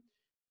sudden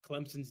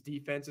Clemson's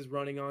defense is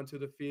running onto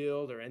the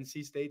field or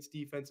NC State's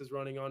defense is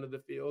running onto the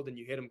field and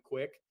you hit them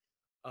quick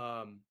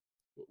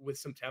with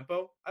some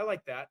tempo, I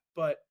like that.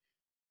 But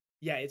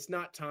yeah, it's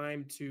not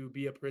time to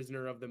be a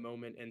prisoner of the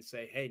moment and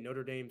say, hey,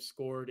 Notre Dame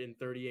scored in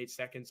 38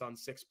 seconds on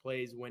 6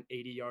 plays, went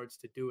 80 yards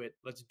to do it.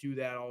 Let's do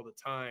that all the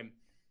time.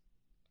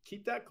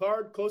 Keep that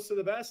card close to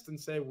the vest and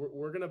say,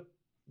 we're going to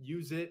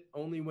use it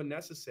only when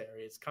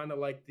necessary. It's kind of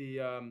like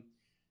the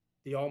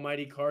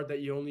almighty card that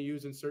you only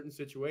use in certain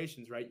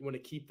situations, right? You want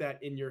to keep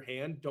that in your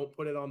hand. Don't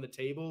put it on the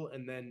table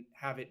and then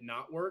have it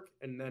not work.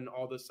 And then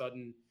all of a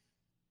sudden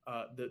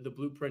the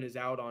blueprint is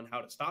out on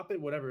how to stop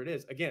it, whatever it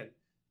is. Again,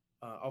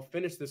 I'll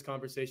finish this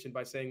conversation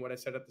by saying what I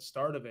said at the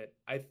start of it.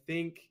 I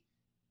think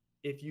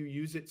if you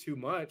use it too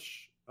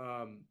much,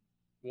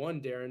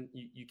 one, Darren,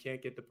 you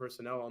can't get the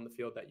personnel on the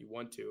field that you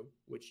want to,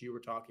 which you were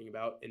talking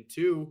about. And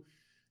two,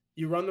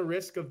 you run the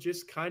risk of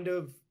just kind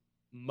of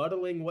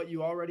muddling what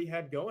you already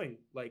had going.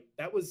 Like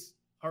that was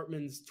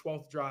Hartman's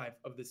 12th drive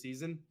of the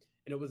season,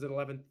 and it was an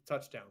 11th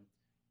touchdown.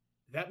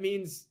 That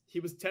means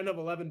he was 10 of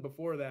 11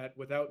 before that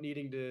without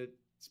needing to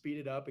speed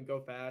it up and go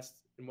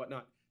fast and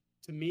whatnot.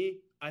 To me,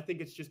 I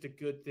think it's just a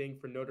good thing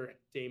for Notre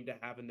Dame to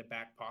have in the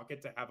back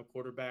pocket, to have a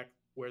quarterback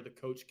where the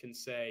coach can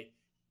say,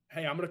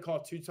 hey, I'm going to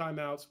call 2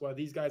 timeouts while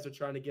these guys are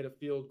trying to get a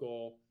field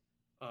goal,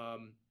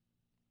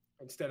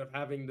 instead of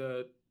having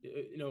there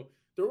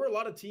were a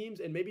lot of teams,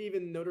 and maybe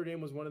even Notre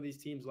Dame was one of these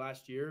teams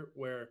last year,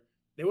 where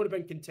they would have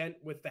been content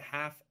with the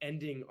half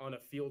ending on a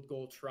field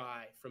goal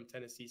try from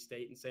Tennessee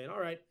State and saying, all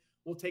right,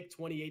 we'll take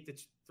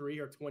 28-3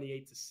 or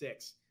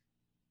 28-6.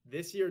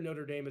 This year,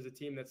 Notre Dame is a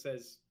team that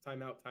says,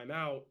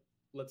 timeout.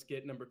 Let's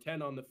get number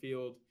 10 on the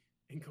field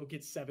and go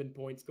get 7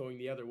 points going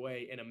the other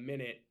way in a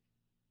minute.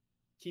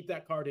 Keep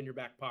that card in your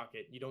back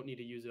pocket. You don't need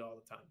to use it all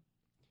the time.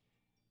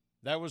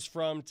 That was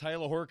from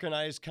Tyler Hork and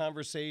I's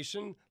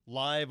conversation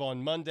live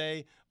on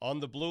Monday on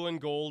the Blue and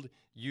Gold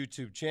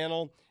YouTube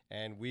channel.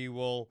 And we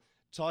will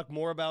talk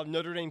more about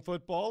Notre Dame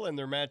football and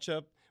their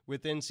matchup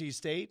with NC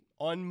State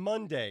on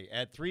Monday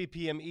at 3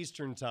 p.m.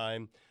 Eastern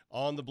Time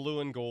on the Blue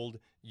and Gold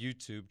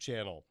YouTube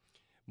channel.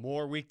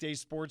 More Weekday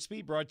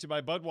Sportsbeat brought to you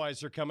by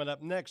Budweiser coming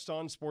up next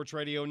on Sports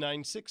Radio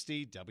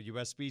 960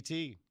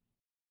 WSBT.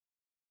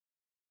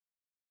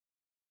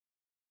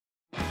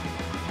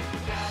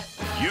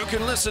 You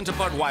can listen to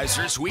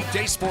Budweiser's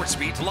Weekday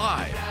Sportsbeat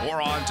live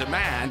or on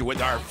demand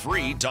with our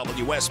free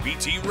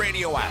WSBT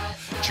radio app.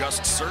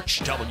 Just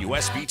search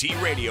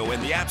WSBT Radio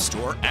in the App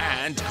Store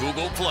and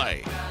Google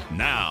Play.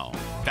 Now,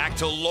 back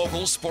to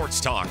local sports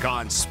talk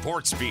on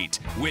Sportsbeat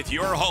with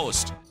your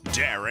host,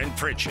 Darren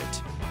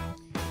Pritchett.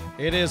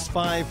 It is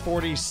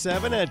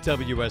 5:47 at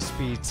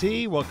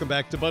WSBT. Welcome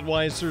back to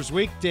Budweiser's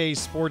Weekday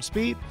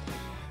Sportsbeat.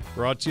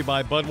 Brought to you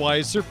by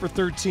Budweiser for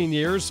 13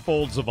 years,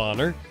 Folds of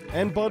Honor,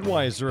 and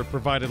Budweiser have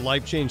provided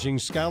life-changing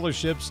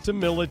scholarships to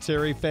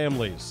military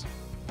families.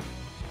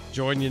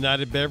 Join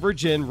United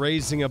Beverage in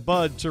raising a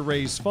bud to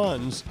raise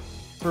funds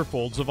for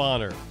Folds of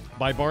Honor.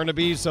 By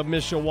Barnaby's of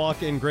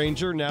Mishawaka and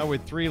Granger, now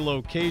with 3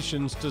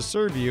 locations to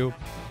serve you.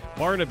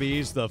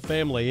 Barnaby's, the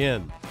family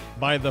inn.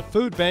 By the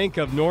Food Bank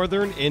of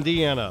Northern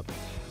Indiana.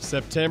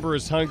 September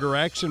is Hunger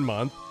Action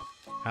Month.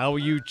 How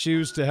you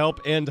choose to help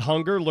end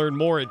hunger, learn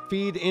more at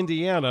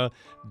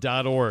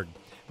feedindiana.org.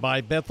 By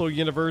Bethel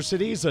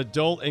University's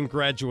Adult and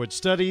Graduate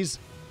Studies.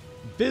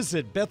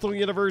 Visit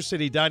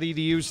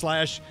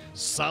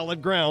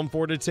betheluniversity.edu/solid ground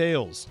for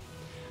details.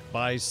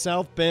 By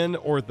South Bend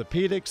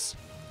Orthopedics,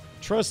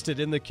 trusted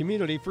in the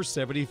community for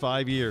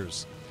 75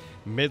 years.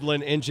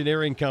 Midland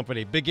Engineering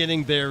Company,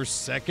 beginning their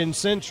 2nd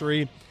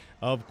century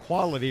of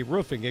quality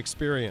roofing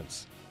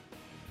experience.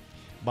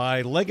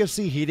 By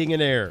Legacy Heating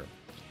and Air.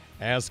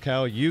 Ask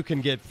how you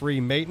can get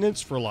free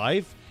maintenance for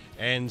life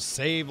and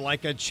save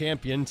like a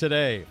champion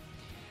today.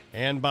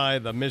 And by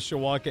the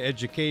Mishawaka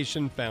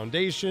Education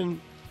Foundation,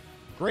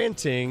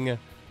 granting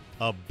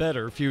a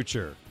better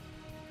future.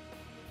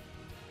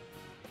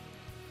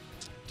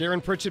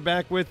 Darren Pritchett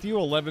back with you,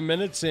 11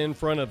 minutes in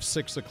front of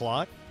 6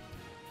 o'clock.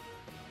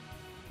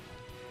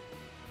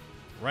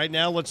 Right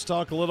now, let's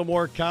talk a little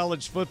more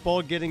college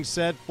football, getting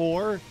set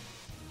for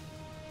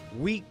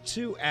Week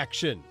 2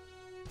 action.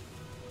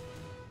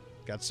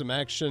 Got some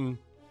action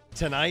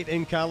tonight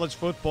in college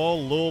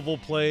football. Louisville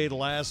played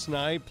last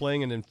night,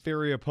 playing an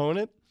inferior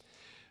opponent.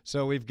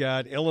 So we've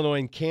got Illinois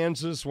and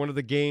Kansas, one of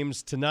the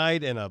games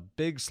tonight, and a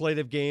big slate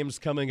of games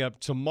coming up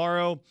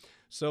tomorrow.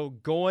 So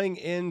going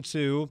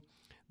into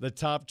the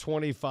top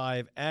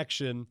 25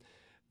 action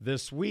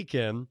this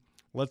weekend,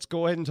 let's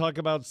go ahead and talk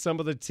about some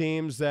of the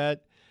teams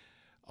that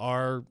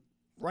are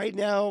right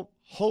now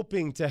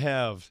hoping to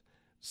have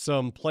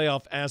some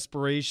playoff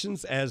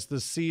aspirations as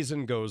the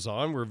season goes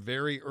on. We're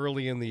very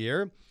early in the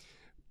year,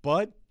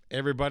 but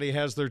Everybody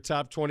has their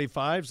top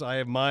 25s. I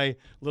have my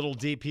little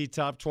DP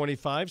top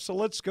 25. So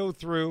let's go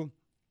through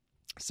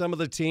some of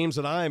the teams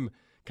that I'm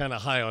kind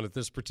of high on at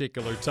this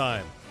particular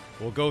time.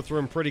 We'll go through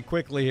them pretty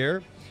quickly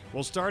here.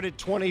 We'll start at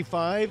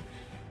 25.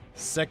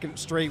 Second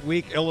straight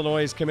week,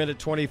 Illinois has come in at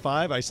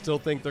 25. I still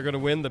think they're going to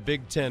win the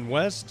Big Ten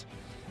West.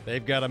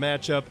 They've got a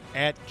matchup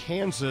at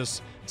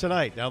Kansas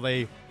tonight. Now,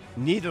 they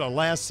needed a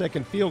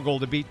last-second field goal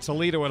to beat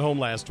Toledo at home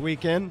last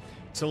weekend.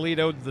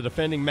 Toledo, the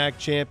defending MAC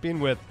champion,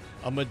 with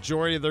a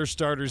majority of their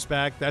starters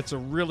back. That's a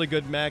really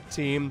good MAC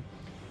team.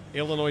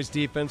 Illinois'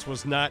 defense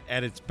was not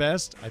at its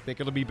best. I think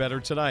it'll be better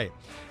tonight.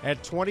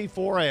 At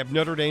 24, I have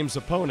Notre Dame's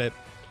opponent,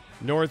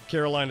 North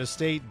Carolina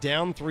State,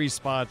 down 3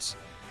 spots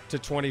to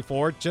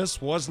 24.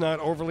 Just was not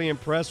overly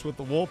impressed with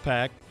the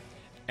Wolfpack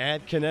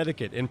at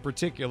Connecticut, in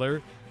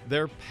particular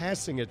their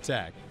passing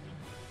attack.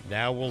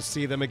 Now we'll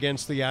see them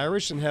against the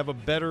Irish and have a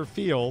better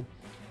feel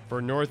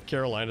for North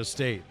Carolina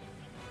State.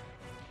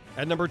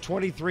 At number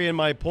 23 in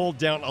my poll,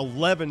 down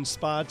 11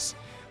 spots,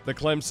 the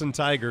Clemson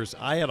Tigers.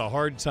 I had a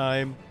hard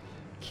time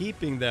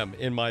keeping them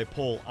in my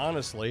poll,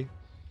 honestly.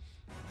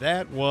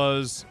 That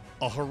was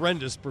a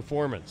horrendous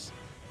performance.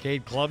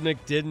 Cade Klubnik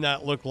did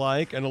not look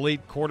like an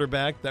elite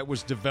quarterback that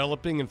was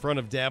developing in front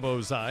of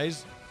Dabo's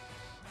eyes.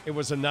 It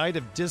was a night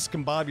of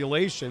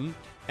discombobulation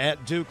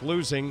at Duke,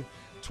 losing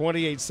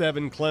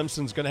 28-7.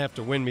 Clemson's going to have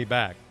to win me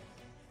back.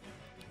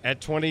 At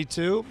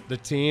 22, the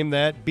team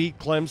that beat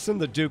Clemson,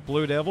 the Duke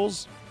Blue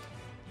Devils.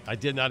 I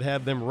did not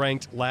have them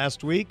ranked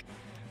last week.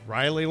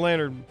 Riley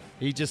Leonard,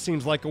 he just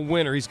seems like a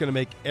winner. He's going to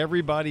make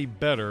everybody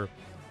better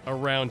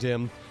around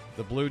him.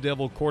 The Blue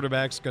Devil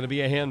quarterback's going to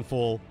be a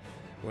handful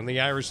when the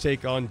Irish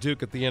take on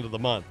Duke at the end of the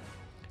month.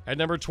 At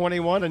number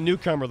 21, a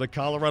newcomer, the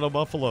Colorado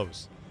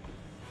Buffaloes.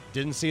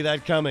 Didn't see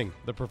that coming.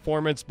 The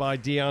performance by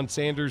Deion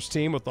Sanders'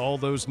 team with all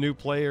those new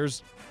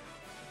players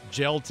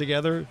gelled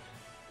together.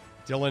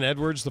 Dylan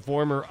Edwards, the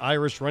former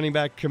Irish running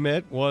back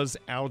commit, was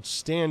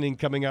outstanding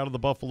coming out of the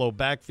Buffalo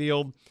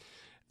backfield.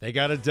 They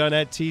got it done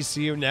at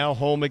TCU, now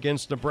home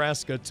against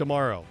Nebraska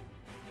tomorrow.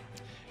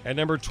 At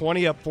number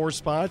 20, up 4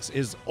 spots,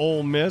 is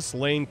Ole Miss,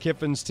 Lane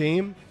Kiffin's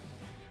team.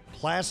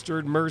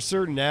 Plastered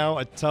Mercer, now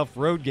a tough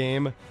road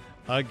game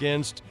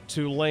against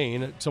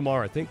Tulane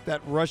tomorrow. I think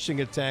that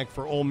rushing attack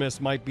for Ole Miss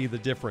might be the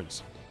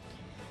difference.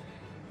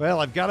 Well,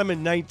 I've got them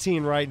in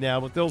 19 right now,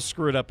 but they'll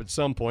screw it up at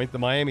some point. The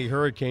Miami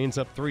Hurricanes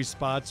up 3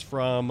 spots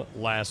from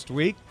last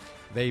week.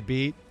 They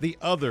beat the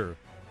other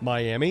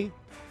Miami,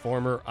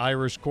 former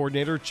Irish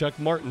coordinator Chuck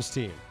Martin's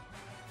team.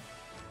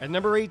 At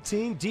number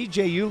 18,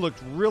 DJU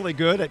looked really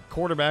good at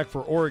quarterback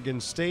for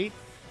Oregon State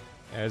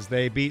as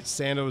they beat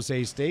San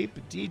Jose State.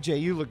 But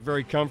DJU looked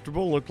very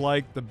comfortable, looked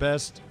like the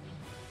best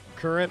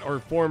current or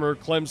former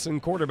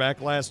Clemson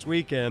quarterback last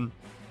weekend.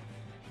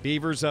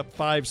 Beavers up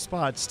 5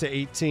 spots to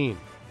 18.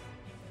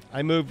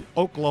 I moved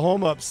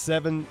Oklahoma up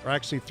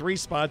 3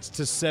 spots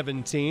to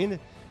 17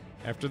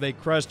 after they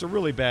crushed a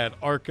really bad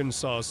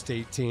Arkansas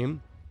State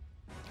team.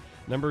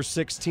 Number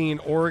 16,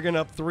 Oregon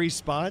up 3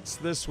 spots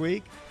this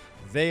week.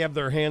 They have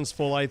their hands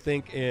full, I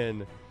think,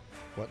 in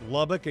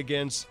Lubbock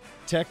against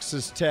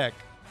Texas Tech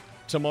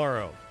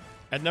tomorrow.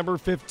 At number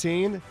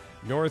 15,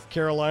 North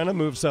Carolina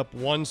moves up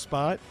 1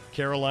 spot.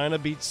 Carolina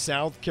beats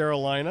South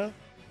Carolina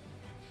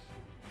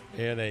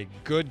in a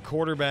good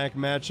quarterback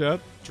matchup.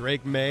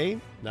 Drake May,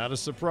 not a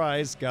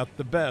surprise, got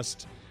the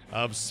best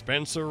of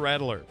Spencer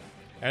Rattler.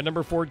 At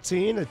number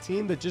 14, a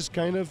team that just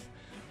kind of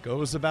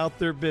goes about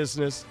their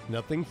business.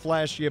 Nothing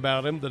flashy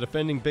about him. The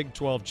defending Big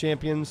 12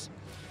 champions.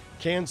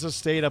 Kansas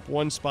State up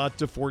 1 spot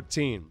to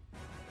 14.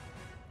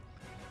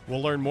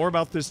 We'll learn more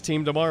about this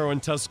team tomorrow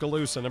in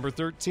Tuscaloosa. Number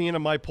 13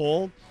 on my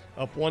poll,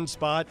 up 1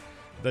 spot,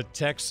 the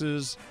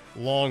Texas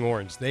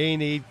Longhorns. They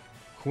need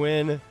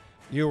Quinn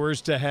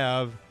Ewers to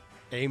have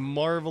a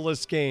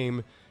marvelous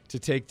game to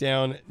take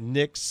down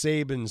Nick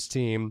Saban's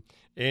team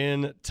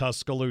in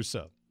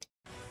Tuscaloosa.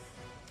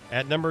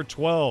 At number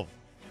 12,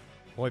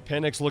 boy,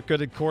 Penix looked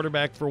good at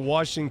quarterback for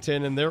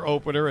Washington in their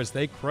opener as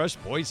they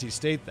crushed Boise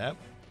State. That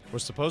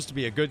was supposed to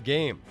be a good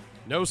game.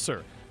 No,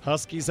 sir.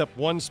 Huskies up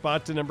 1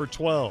 spot to number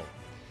 12.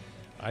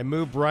 I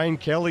moved Brian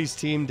Kelly's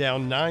team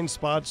down 9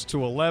 spots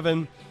to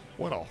 11.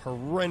 What a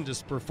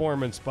horrendous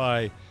performance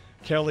by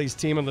Kelly's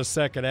team in the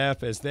second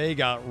half as they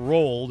got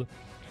rolled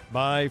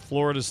by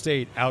Florida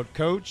State.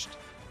 Outcoached,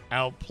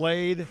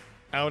 outplayed,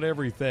 out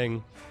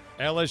everything.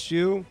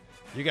 LSU,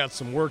 you got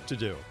some work to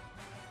do.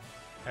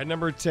 At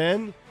number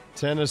 10,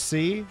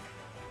 Tennessee.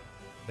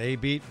 They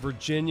beat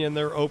Virginia in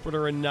their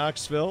opener in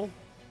Knoxville.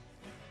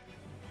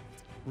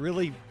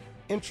 Really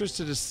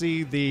interested to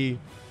see the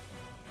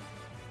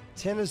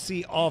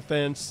Tennessee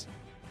offense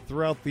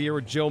throughout the year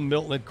with Joe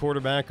Milton at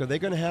quarterback. Are they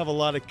going to have a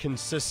lot of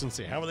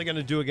consistency? How are they going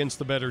to do against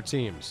the better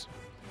teams?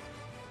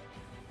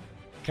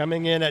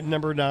 Coming in at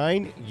number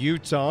 9,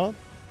 Utah.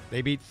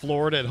 They beat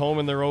Florida at home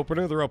in their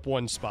opener. They're up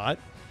 1 spot.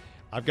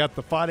 I've got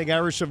the Fighting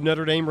Irish of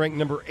Notre Dame ranked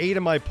number 8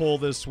 in my poll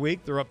this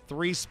week. They're up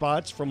 3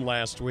 spots from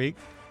last week.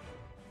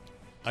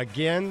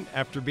 Again,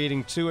 after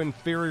beating 2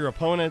 inferior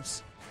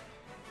opponents,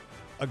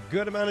 a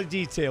good amount of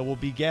detail will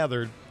be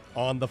gathered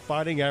on the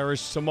Fighting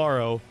Irish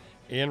tomorrow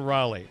in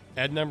Raleigh.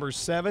 At number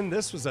 7,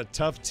 this was a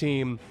tough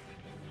team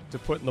to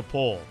put in the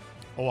poll.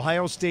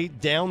 Ohio State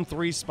down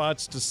 3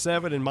 spots to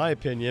 7, in my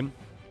opinion,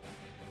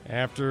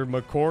 after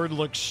McCord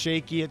looked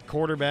shaky at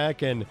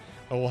quarterback and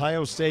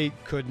Ohio State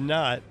could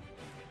not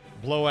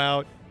blow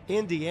out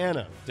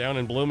Indiana down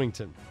in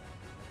Bloomington.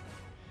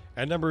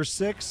 At number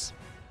 6,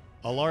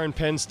 Alar and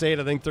Penn State.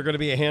 I think they're going to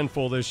be a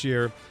handful this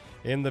year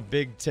in the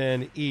Big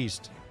Ten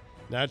East.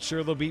 Not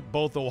sure they'll beat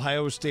both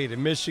Ohio State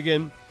and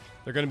Michigan.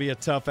 They're going to be a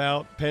tough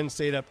out. Penn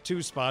State up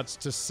 2 spots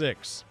to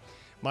 6.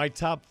 My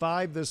top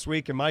 5 this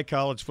week in my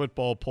college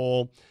football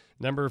poll.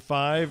 Number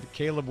 5,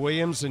 Caleb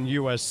Williams and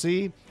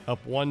USC,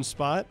 up 1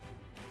 spot.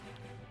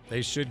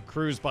 They should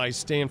cruise by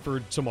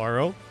Stanford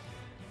tomorrow.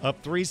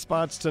 Up 3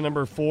 spots to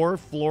number 4,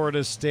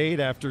 Florida State,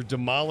 after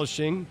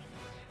demolishing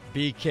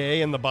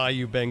BK and the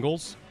Bayou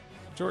Bengals.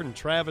 Jordan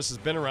Travis has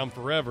been around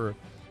forever.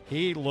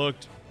 He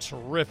looked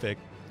terrific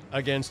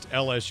against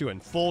LSU, in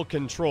full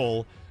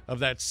control of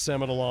that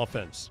Seminole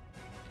offense.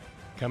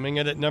 Coming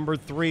in at number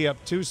 3, up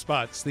 2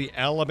 spots, the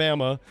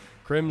Alabama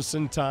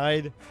Crimson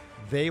Tide.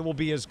 They will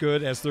be as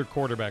good as their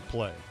quarterback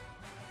play.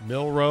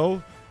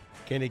 Milroe,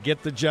 can he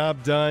get the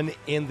job done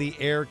in the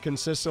air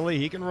consistently?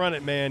 He can run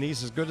it, man.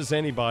 He's as good as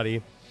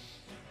anybody.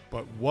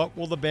 But what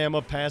will the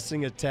Bama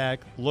passing attack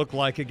look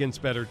like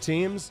against better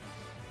teams?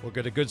 We'll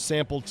get a good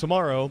sample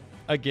tomorrow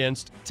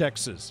against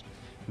Texas.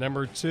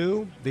 Number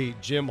 2, the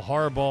Jim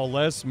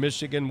Harbaugh-less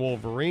Michigan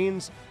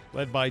Wolverines,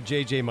 led by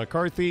J.J.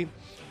 McCarthy.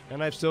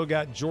 And I've still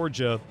got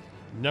Georgia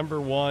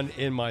number 1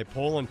 in my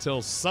poll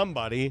until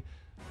somebody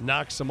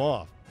knocks them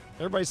off.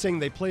 Everybody's saying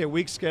they play a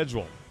weak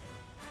schedule.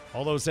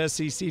 All those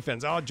SEC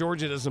fans,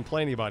 Georgia doesn't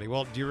play anybody.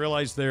 Well, do you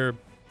realize they're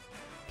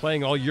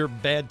playing all your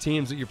bad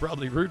teams that you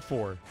probably root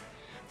for?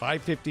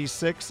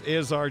 5:56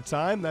 is our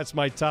time. That's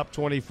my top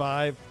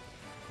 25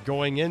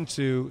 going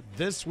into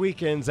this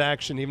weekend's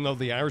action. Even though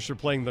the Irish are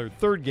playing their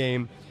 3rd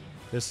game,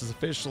 this is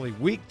officially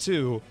week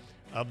 2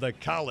 of the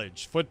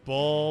college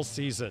football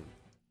season.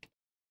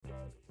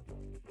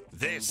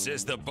 This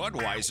is the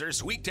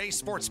Budweiser's Weekday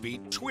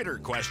Sportsbeat Twitter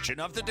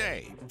question of the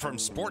day from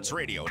Sports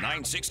Radio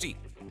 960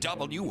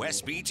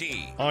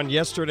 WSBT. On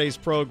yesterday's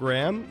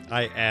program,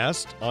 I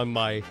asked on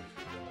my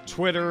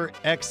Twitter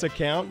X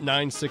account,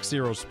 960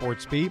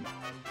 Sportsbeat,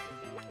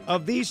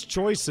 of these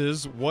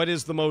choices, what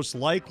is the most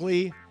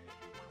likely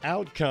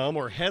outcome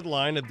or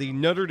headline of the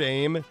Notre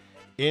Dame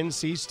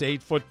NC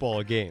State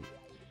football game?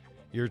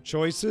 Your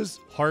choices: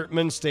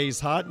 Hartman stays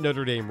hot,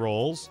 Notre Dame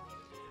rolls;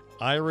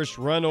 Irish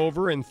run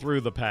over and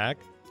through the pack;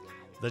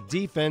 the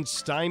defense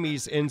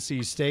stymies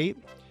NC State;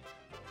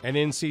 and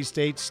NC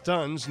State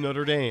stuns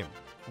Notre Dame.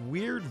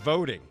 Weird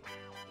voting.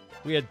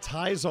 We had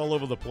ties all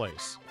over the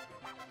place.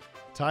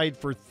 Tied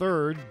for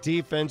 3rd,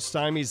 defense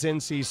stymies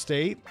NC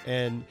State,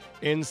 and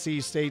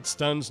NC State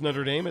stuns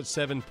Notre Dame at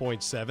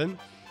 7.7.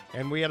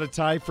 And we had a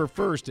tie for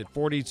 1st at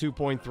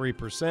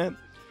 42.3%.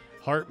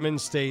 Hartman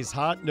stays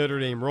hot, Notre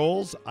Dame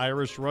rolls;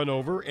 Irish run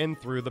over and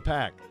through the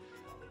pack.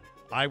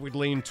 I would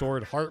lean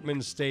toward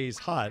Hartman stays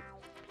hot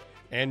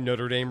and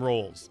Notre Dame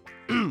rolls.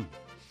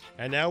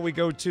 And now we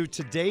go to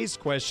today's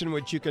question,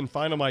 which you can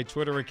find on my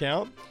Twitter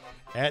account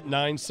at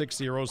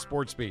 960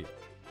 Sportsbeat.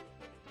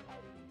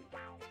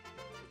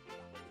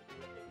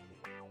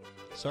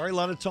 Sorry, a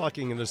lot of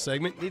talking in this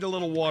segment. Need a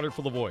little water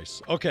for the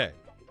voice. Okay.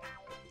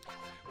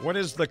 What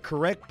is the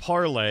correct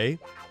parlay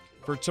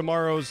for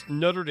tomorrow's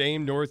Notre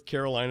Dame North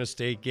Carolina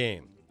State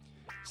game?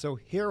 So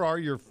here are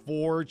your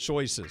 4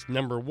 choices.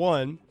 Number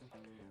 1,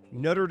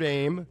 Notre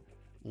Dame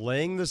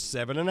laying the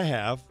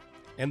 7.5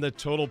 and the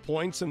total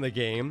points in the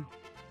game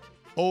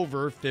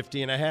over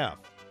 50.5.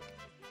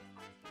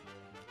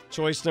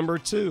 Choice number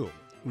 2,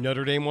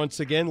 Notre Dame once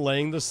again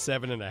laying the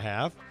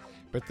 7.5,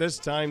 but this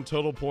time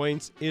total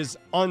points is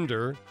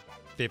under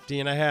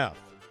 50.5.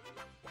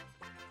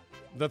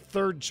 The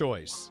 3rd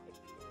choice,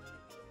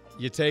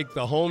 you take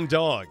the home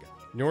dog,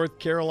 North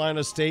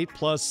Carolina State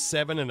plus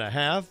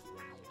 7.5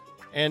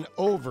 and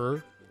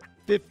over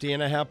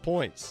 50.5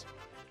 points.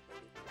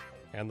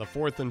 And the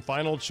 4th and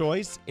final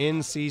choice,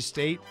 NC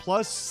State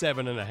plus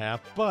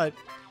 7.5, but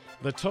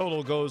the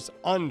total goes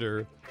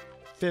under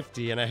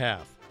 50.5.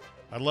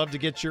 I'd love to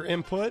get your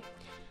input.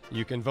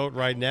 You can vote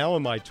right now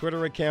on my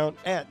Twitter account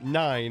at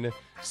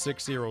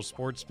 960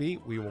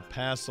 Sportsbeat. We will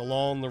pass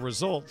along the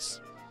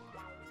results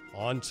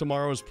on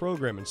tomorrow's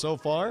program. And so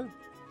far,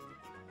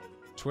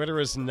 Twitter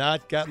has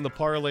not gotten the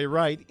parlay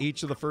right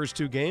each of the first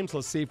 2 games.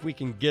 Let's see if we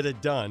can get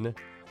it done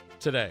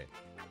today.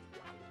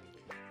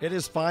 It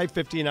is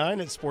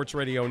 5:59 at Sports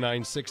Radio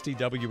 960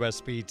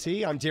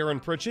 WSBT. I'm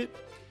Darren Pritchett.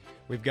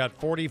 We've got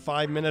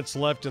 45 minutes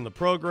left in the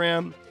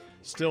program.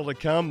 Still to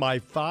come, my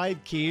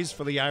 5 keys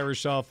for the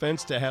Irish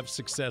offense to have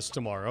success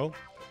tomorrow,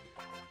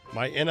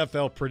 my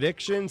NFL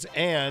predictions,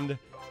 and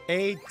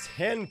a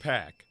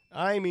 10-pack.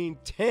 I mean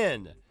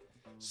 10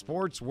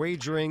 sports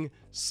wagering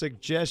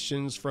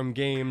suggestions from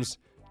games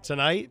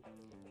tonight,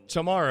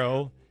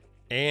 tomorrow,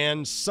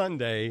 and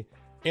Sunday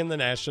in the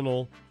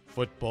National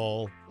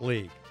Football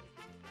League.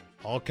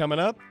 All coming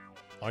up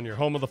on your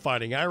home of the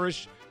Fighting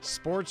Irish,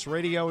 Sports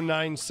Radio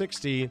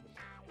 960,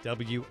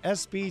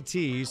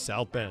 WSBT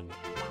South Bend.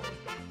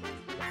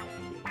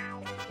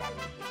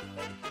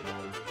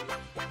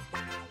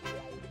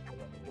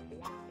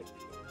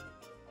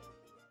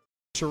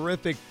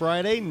 Terrific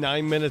Friday,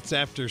 9 minutes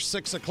after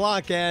 6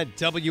 o'clock at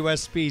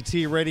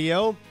WSBT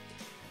Radio.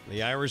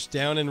 The Irish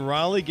down in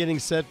Raleigh getting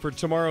set for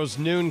tomorrow's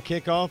noon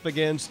kickoff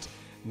against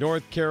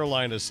North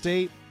Carolina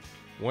State.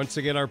 Once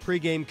again, our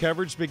pregame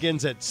coverage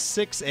begins at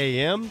 6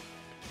 a.m.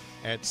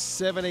 At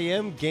 7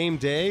 a.m., game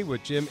day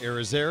with Jim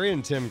Irizarry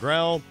and Tim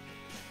Growell.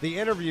 The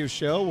interview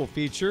show will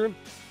feature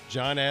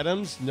John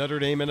Adams, Notre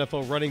Dame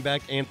NFL running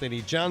back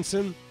Anthony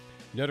Johnson,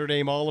 Notre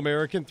Dame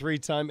All-American,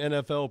 three-time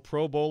NFL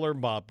Pro Bowler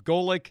Bob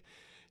Golick.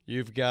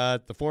 You've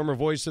got the former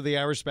voice of the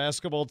Irish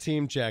basketball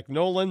team, Jack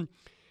Nolan,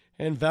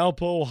 and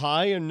Valpo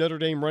High and Notre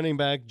Dame running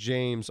back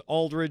James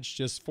Aldridge,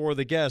 just for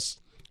the guests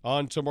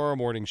on tomorrow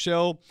morning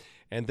show.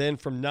 And then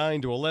from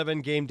 9 to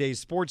 11, Game Day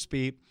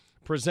Sportsbeat,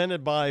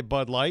 presented by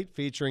Bud Light,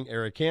 featuring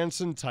Eric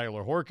Hansen,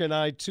 Tyler Hork, and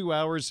I. 2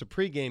 hours of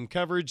pregame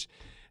coverage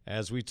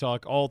as we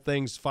talk all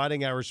things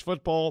Fighting Irish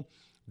football.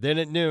 Then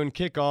at noon,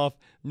 kickoff,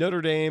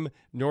 Notre Dame,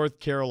 North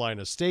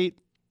Carolina State.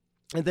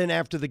 And then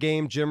after the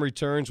game, Jim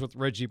returns with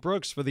Reggie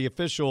Brooks for the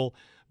official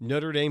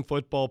Notre Dame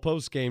football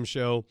postgame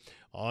show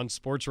on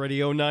Sports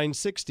Radio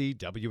 960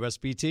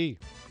 WSBT.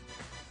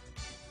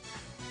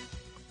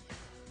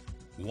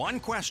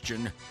 One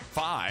question,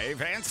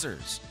 5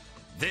 answers.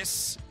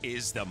 This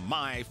is the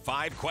My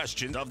 5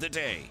 Questions of the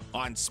Day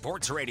on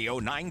Sports Radio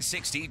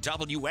 960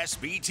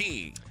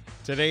 WSBT.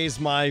 Today's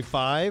My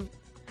 5,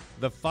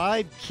 the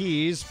 5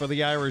 keys for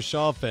the Irish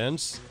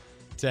offense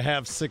to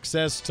have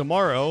success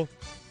tomorrow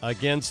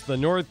against the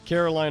North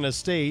Carolina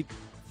State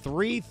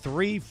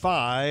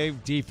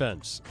 3-3-5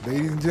 defense.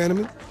 Ladies and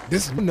gentlemen,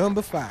 this is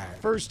number 5.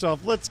 First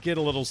off, let's get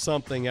a little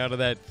something out of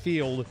that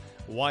field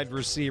wide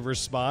receiver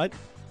spot.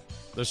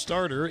 The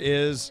starter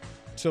is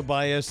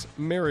Tobias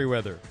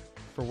Merriweather.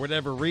 For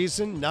whatever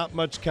reason, not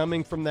much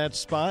coming from that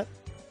spot.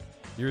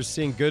 You're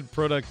seeing good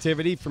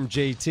productivity from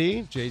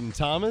JT, Jaden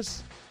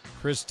Thomas.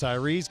 Chris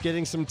Tyree's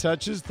getting some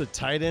touches. The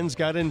tight ends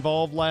got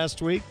involved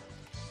last week.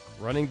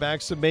 Running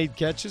backs have made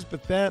catches,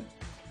 but that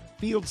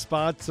field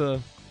spot's a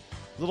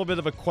little bit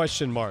of a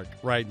question mark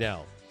right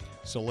now.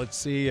 So let's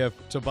see if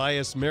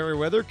Tobias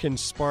Merriweather can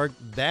spark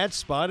that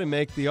spot and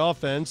make the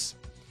offense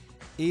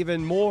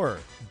even more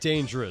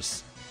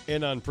dangerous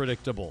and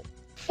unpredictable.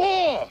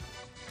 4.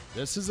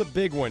 This is a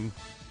big one.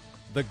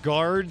 The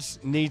guards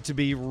need to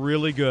be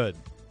really good.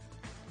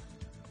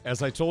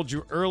 As I told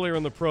you earlier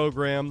in the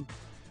program,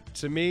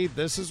 to me,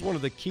 this is one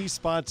of the key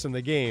spots in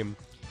the game.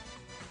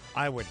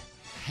 I would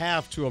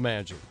have to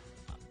imagine.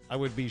 I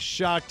would be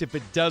shocked if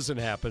it doesn't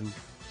happen.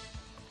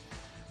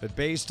 But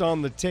based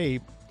on the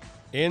tape,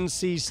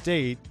 NC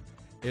State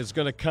is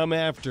going to come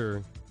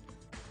after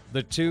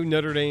the 2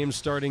 Notre Dame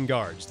starting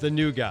guards, the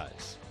new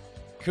guys,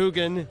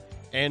 Coogan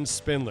and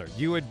Spindler.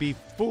 You would be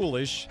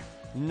foolish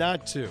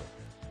not to.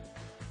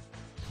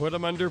 Put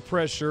them under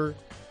pressure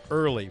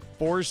early.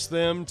 Force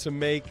them to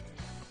make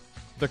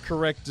the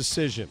correct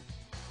decision.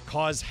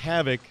 Cause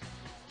havoc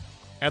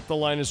at the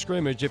line of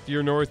scrimmage if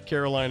you're North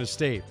Carolina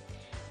State.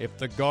 If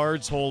the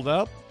guards hold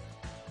up,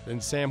 then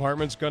Sam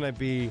Hartman's going to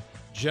be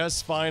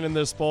just fine in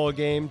this ball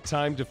game.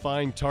 Time to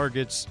find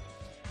targets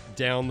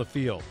down the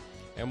field.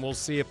 And we'll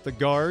see if the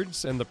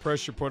guards and the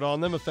pressure put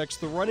on them affects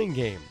the running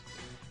game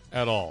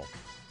at all.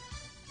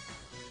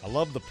 I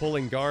love the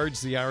pulling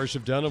guards the Irish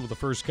have done over the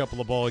first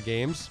couple of ball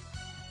games,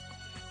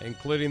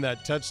 including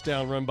that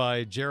touchdown run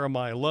by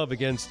Jeremiah Love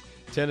against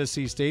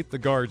Tennessee State. The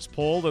guards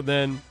pulled, and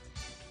then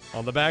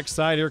on the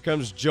backside, here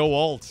comes Joe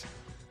Alt,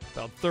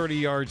 about 30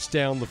 yards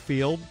down the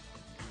field,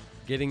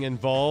 getting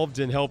involved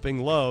in helping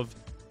Love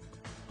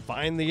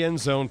find the end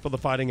zone for the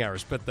Fighting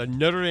Irish. But the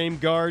Notre Dame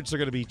guards are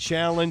going to be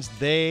challenged.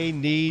 They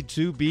need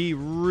to be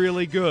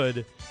really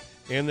good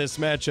in this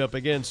matchup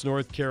against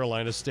North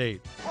Carolina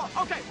State.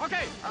 Okay.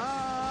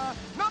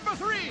 Number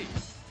 3.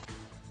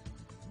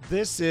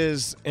 This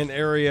is an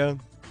area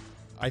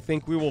I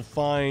think we will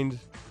find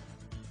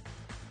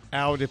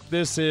out if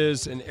this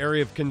is an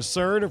area of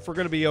concern or if we're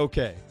going to be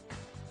okay.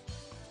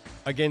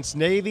 Against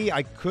Navy,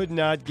 I could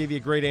not give you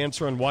a great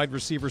answer on wide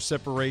receiver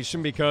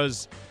separation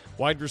because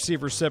wide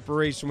receiver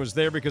separation was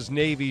there because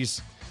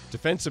Navy's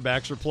defensive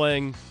backs were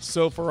playing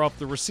so far off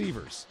the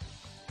receivers.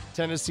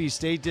 Tennessee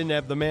State didn't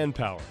have the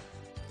manpower.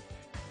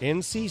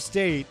 NC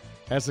State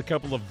has a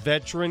couple of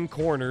veteran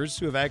corners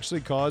who have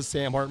actually caused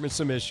Sam Hartman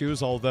some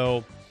issues, although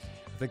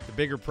I think the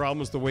bigger problem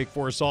was the Wake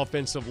Forest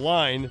offensive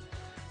line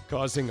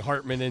causing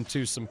Hartman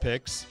into some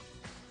picks.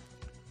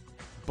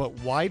 But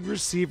wide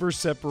receiver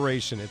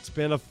separation, it's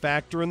been a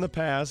factor in the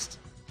past.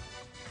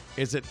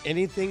 Is it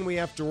anything we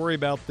have to worry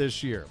about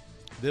this year?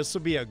 This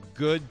will be a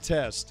good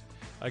test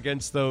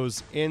against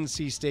those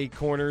NC State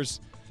corners.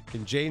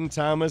 Can Jaden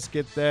Thomas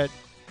get that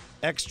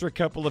extra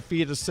couple of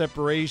feet of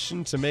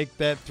separation to make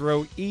that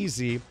throw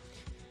easy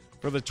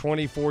for the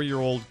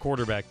 24-year-old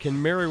quarterback?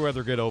 Can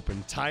Merriweather get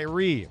open?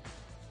 Tyree.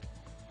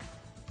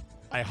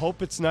 I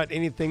hope it's not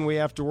anything we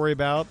have to worry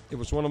about. It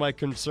was one of my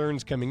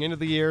concerns coming into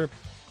the year.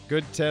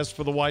 Good test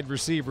for the wide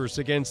receivers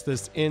against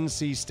this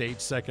NC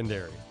State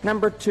secondary.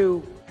 Number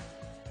 2.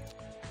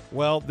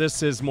 Well,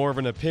 this is more of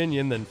an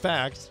opinion than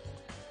fact,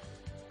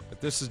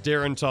 but this is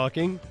Darren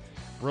talking.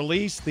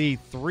 Release the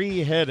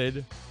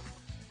 3-headed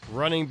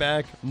running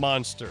back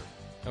monster.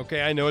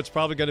 Okay, I know it's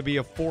probably going to be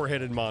a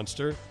 4-headed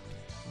monster.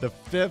 The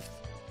 5th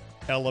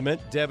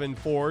element, Devin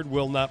Ford,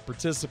 will not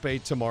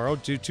participate tomorrow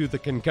due to the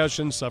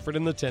concussion suffered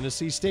in the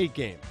Tennessee State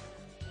game.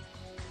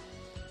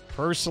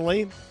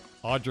 Personally,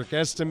 Audric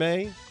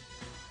Estime,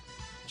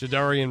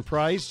 Jadarian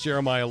Price,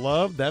 Jeremiah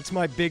Love, that's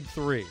my big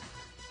 3.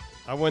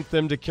 I want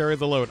them to carry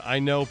the load. I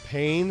know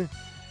Payne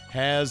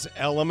has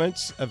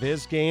elements of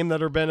his game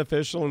that are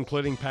beneficial,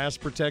 including pass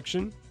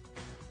protection,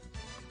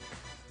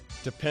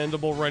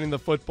 dependable running the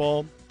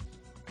football.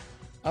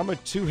 I'm a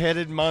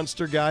 2-headed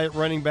monster guy at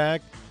running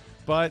back,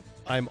 but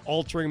I'm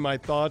altering my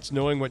thoughts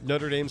knowing what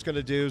Notre Dame's going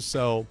to do,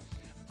 so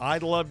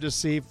I'd love to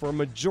see for a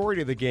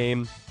majority of the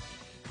game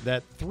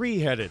that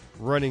 3-headed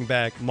running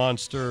back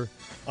monster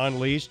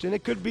unleashed, and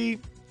it could be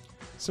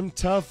some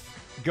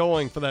tough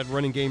going for that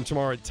running game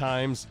tomorrow at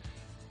times.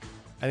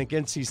 I think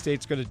NC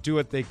State's going to do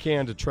what they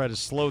can to try to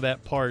slow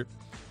that part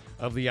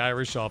of the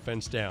Irish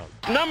offense down.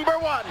 Number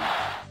 1.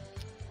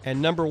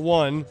 And number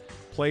 1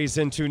 plays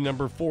into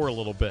number 4 a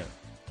little bit.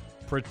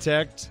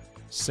 Protect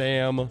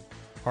Sam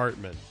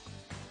Hartman.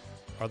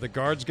 Are the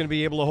guards going to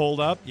be able to hold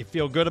up? You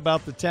feel good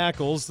about the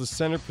tackles. The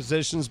center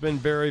position's been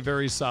very,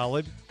 very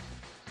solid.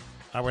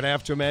 I would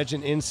have to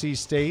imagine NC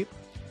State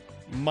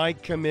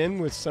might come in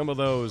with some of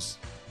those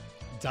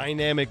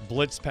dynamic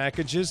blitz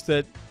packages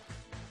that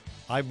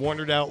I've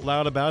wondered out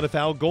loud about if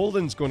Al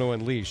Golden's going to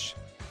unleash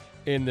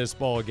in this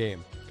ball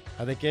game.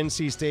 I think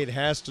NC State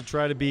has to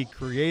try to be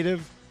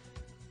creative,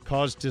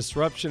 cause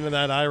disruption in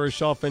that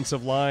Irish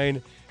offensive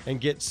line,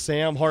 and get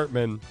Sam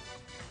Hartman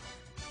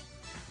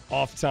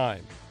off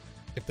time.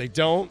 If they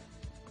don't,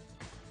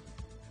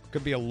 it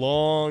could be a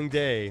long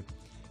day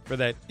for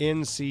that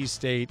NC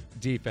State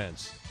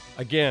defense.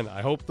 Again,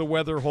 I hope the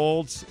weather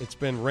holds. It's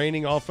been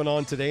raining off and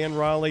on today in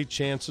Raleigh.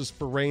 Chances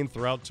for rain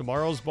throughout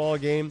tomorrow's ball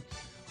game.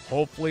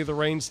 Hopefully the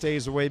rain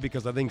stays away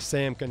because I think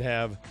Sam can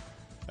have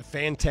a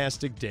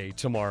fantastic day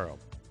tomorrow.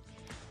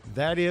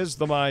 That is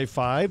the My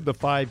 5, the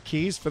 5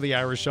 keys for the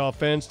Irish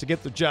offense to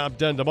get the job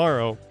done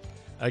tomorrow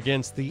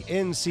against the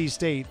NC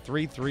State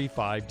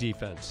 3-3-5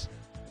 defense.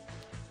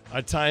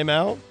 A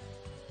timeout,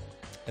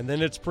 and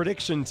then it's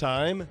prediction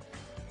time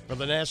for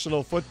the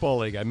National Football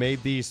League. I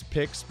made these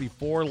picks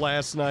before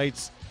last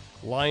night's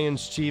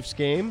Lions-Chiefs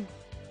game.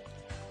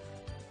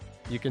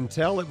 You can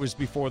tell it was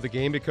before the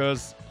game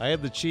because I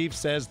had the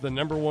Chiefs as the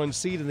number 1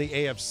 seed in the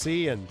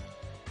AFC, and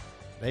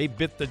they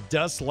bit the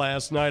dust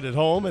last night at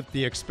home at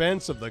the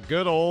expense of the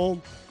good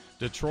old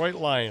Detroit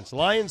Lions.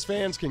 Lions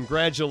fans,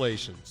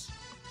 congratulations.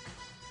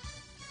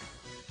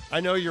 I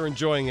know you're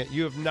enjoying it.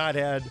 You have not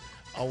had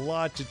a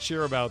lot to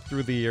cheer about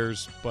through the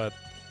years, but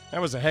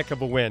that was a heck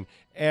of a win.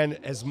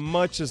 And as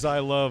much as I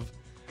love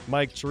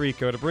Mike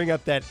Tirico, to bring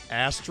up that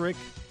asterisk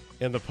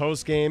in the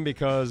postgame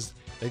because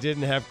they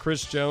didn't have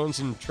Chris Jones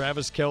and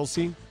Travis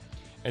Kelce,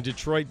 and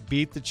Detroit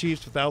beat the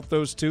Chiefs without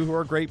those two who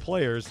are great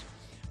players,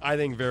 I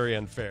think very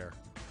unfair.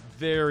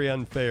 Very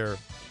unfair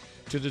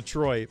to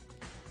Detroit,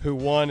 who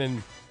won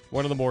in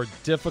one of the more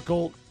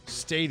difficult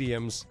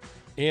stadiums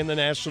in the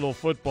National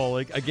Football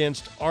League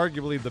against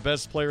arguably the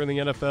best player in the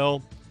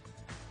NFL.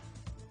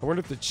 I wonder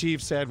if the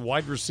Chiefs had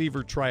wide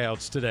receiver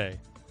tryouts today.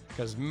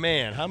 Because,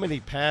 man, how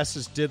many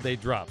passes did they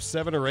drop?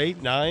 7 or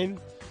 8, 9?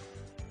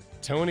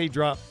 Tony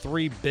dropped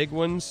 3 big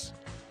ones.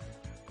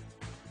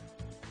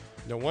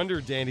 No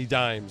wonder Danny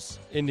Dimes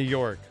in New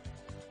York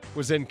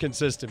was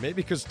inconsistent.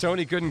 Maybe because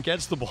Tony couldn't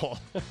catch the ball.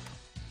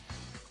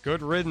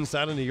 Good riddance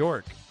out of New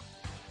York.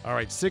 All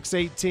right,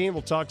 6:18.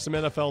 We'll talk some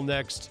NFL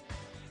next.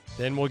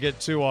 Then we'll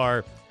get to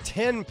our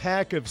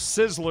 10-pack of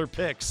Sizzler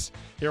picks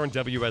here on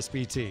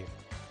WSBT.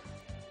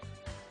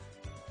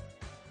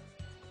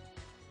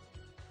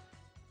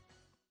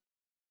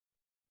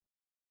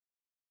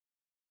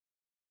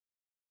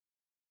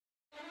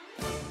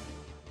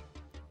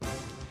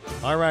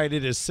 All right,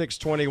 it is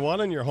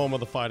 6:21 on your home of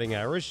the Fighting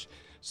Irish.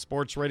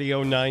 Sports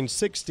Radio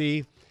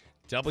 960,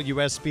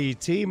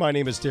 WSBT. My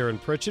name is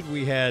Darren Pritchett.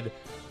 We had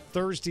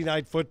Thursday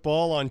Night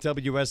Football on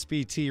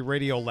WSBT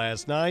Radio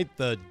last night.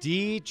 The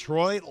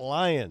Detroit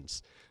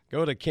Lions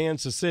go to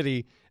Kansas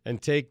City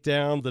and take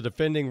down the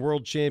defending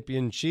world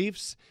champion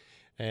Chiefs.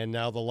 And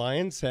now the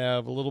Lions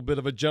have a little bit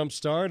of a jump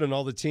start on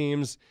all the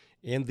teams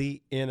in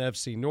the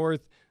NFC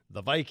North,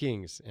 the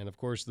Vikings, and, of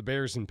course, the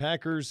Bears and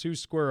Packers, who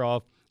square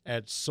off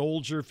at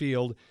Soldier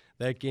Field.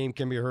 That game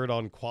can be heard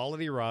on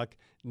Quality Rock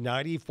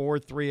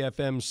 94.3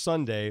 FM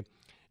Sunday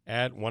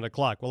at 1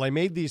 o'clock. Well, I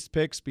made these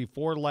picks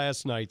before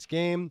last night's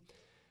game,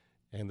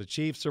 and the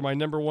Chiefs are my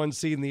number 1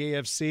 seed in the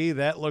AFC.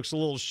 That looks a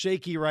little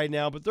shaky right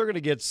now, but they're going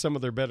to get some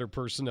of their better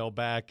personnel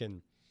back,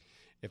 and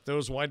if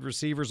those wide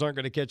receivers aren't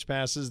going to catch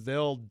passes,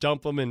 they'll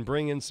dump them and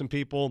bring in some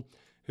people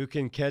who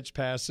can catch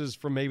passes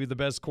from maybe the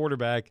best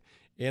quarterback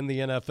in the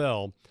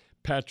NFL,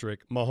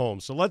 Patrick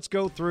Mahomes. So let's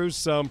go through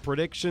some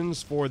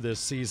predictions for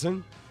this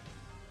season.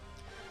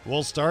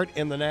 We'll start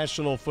in the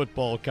National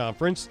Football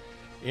Conference.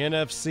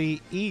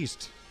 NFC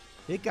East,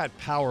 it got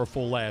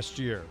powerful last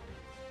year.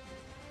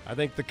 I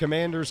think the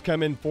Commanders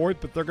come in fourth,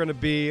 but they're going to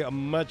be a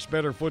much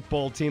better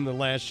football team than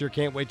last year.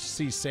 Can't wait to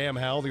see Sam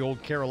Howell, the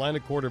old Carolina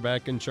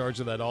quarterback, in charge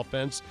of that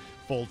offense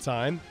full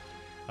time.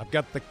 I've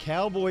got the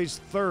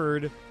Cowboys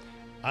third.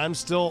 I'm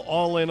still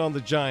all in on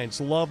the Giants.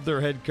 Love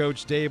their head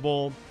coach,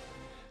 Dable.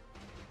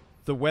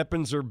 The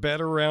weapons are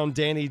better around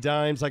Danny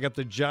Dimes. I got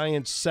the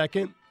Giants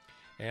second.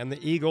 And the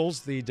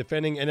Eagles, the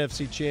defending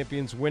NFC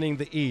champions, winning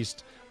the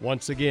East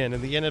once again.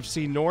 In the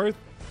NFC North,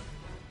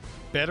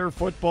 better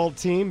football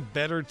team,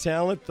 better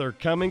talent. They're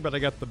coming, but I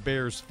got the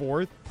Bears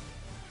fourth.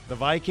 The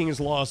Vikings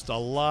lost a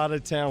lot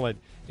of talent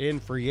in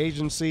free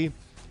agency.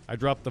 I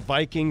dropped the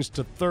Vikings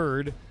to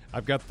third.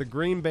 I've got the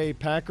Green Bay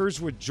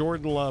Packers with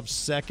Jordan Love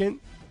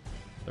second.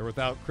 They're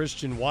without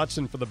Christian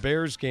Watson for the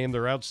Bears game,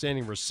 their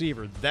outstanding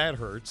receiver. That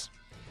hurts.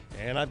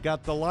 And I've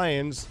got the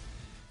Lions,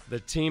 the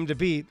team to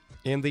beat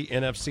in the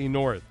NFC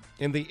North.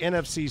 In the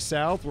NFC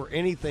South, where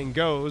anything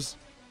goes,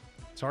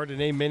 it's hard to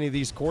name many of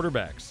these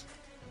quarterbacks.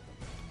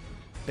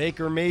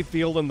 Baker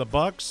Mayfield and the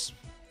Bucs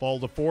fall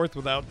to fourth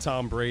without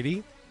Tom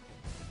Brady.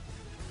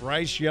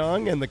 Bryce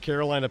Young and the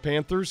Carolina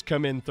Panthers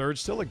come in third.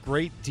 Still a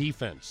great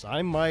defense.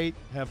 I might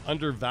have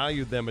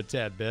undervalued them a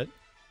tad bit.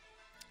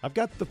 I've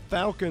got the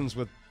Falcons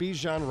with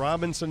Bijan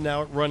Robinson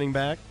now at running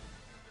back.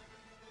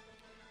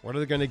 What are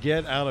they going to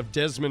get out of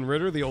Desmond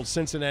Ridder, the old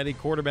Cincinnati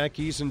quarterback?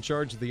 He's in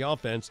charge of the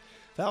offense.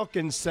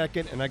 Falcons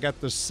second, and I got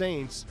the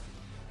Saints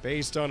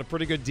based on a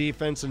pretty good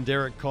defense and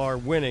Derek Carr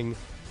winning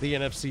the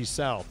NFC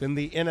South. In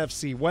the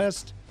NFC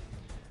West,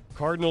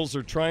 Cardinals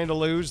are trying to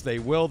lose. They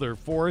will. They're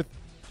fourth.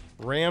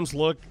 Rams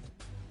look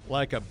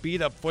like a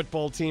beat-up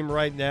football team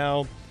right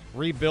now,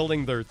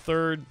 rebuilding their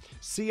third.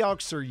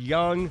 Seahawks are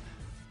young.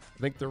 I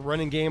think their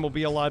running game will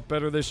be a lot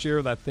better this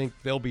year. I think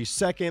they'll be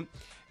second.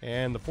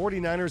 And the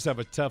 49ers have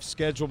a tough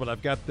schedule, but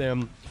I've got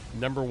them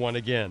number one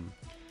again.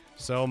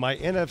 So my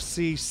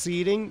NFC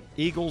seeding,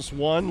 Eagles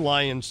 1,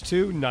 Lions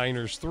 2,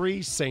 Niners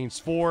 3, Saints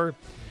 4.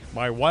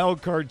 My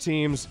wild card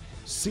teams,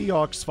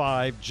 Seahawks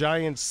 5,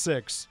 Giants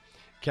 6,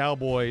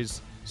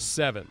 Cowboys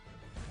 7.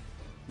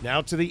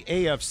 Now to the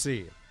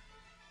AFC.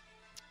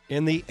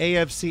 In the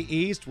AFC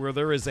East, where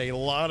there is a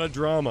lot of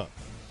drama,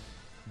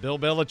 Bill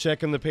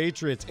Belichick and the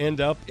Patriots end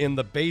up in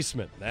the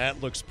basement.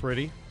 That looks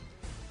pretty.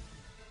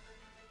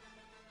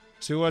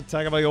 Tua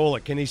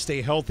Tagovailoa, can he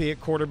stay healthy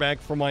at quarterback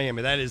for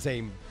Miami? That is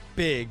a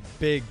big,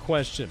 big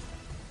question.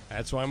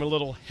 That's why I'm a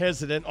little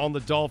hesitant on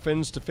the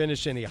Dolphins to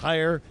finish any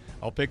higher.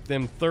 I'll pick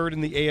them third in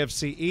the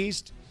AFC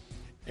East.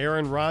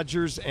 Aaron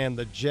Rodgers and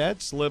the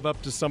Jets live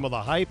up to some of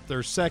the hype.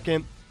 They're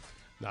second.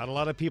 Not a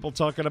lot of people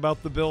talking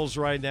about the Bills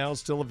right now.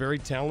 Still a very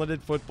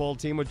talented football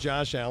team with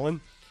Josh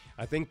Allen.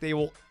 I think they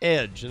will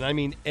edge, and I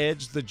mean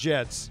edge, the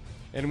Jets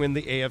and win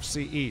the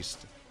AFC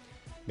East.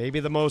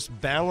 Maybe the most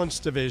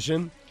balanced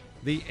division,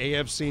 the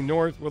AFC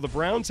North, where the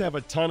Browns have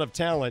a ton of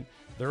talent.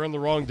 They're in the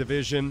wrong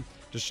division.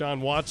 Deshaun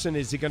Watson,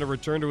 is he going to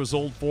return to his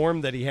old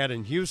form that he had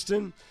in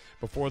Houston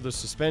before the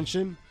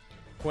suspension?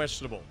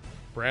 Questionable.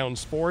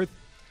 Browns fourth.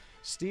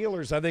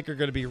 Steelers, I think, are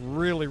going to be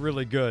really,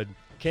 really good.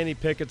 Kenny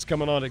Pickett's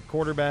coming on at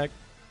quarterback.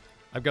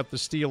 I've got the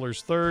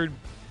Steelers third.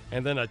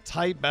 And then a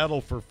tight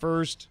battle for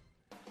first.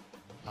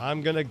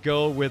 I'm going to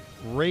go with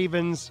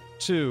Ravens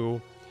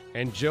 2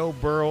 and Joe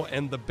Burrow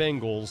and the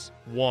Bengals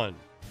 1.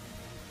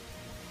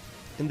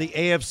 In the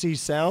AFC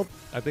South,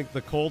 I think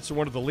the Colts are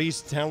one of the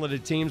least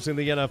talented teams in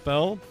the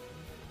NFL.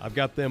 I've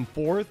got them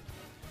fourth.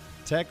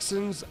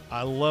 Texans,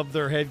 I love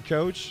their head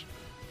coach.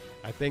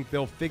 I think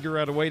they'll figure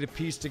out a way to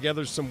piece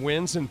together some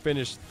wins and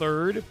finish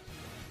third.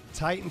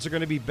 Titans are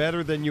going to be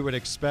better than you would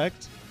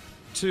expect.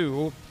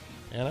 2.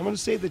 And I'm going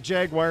to say the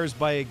Jaguars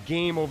by a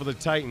game over the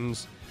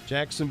Titans.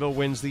 Jacksonville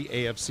wins the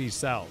AFC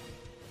South.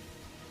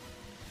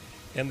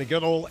 And the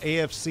good old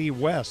AFC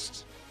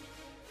West.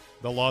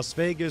 The Las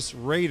Vegas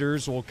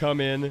Raiders will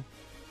come in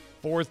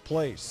fourth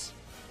place.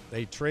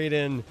 They trade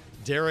in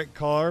Derek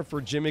Carr for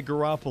Jimmy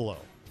Garoppolo.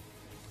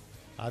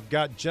 I've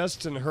got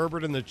Justin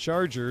Herbert and the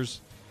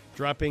Chargers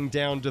dropping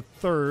down to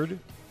third.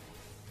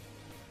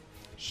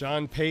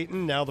 Sean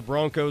Payton, now the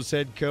Broncos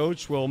head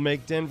coach, will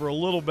make Denver a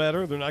little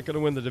better. They're not going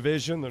to win the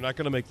division. They're not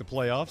going to make the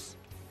playoffs.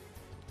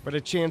 But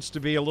a chance to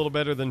be a little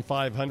better than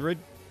 500.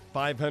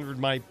 500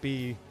 might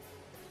be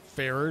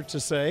fairer to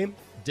say.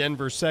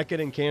 Denver second,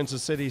 and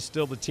Kansas City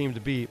still the team to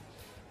beat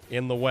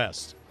in the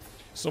West.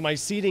 So my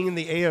seeding in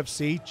the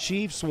AFC,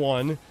 Chiefs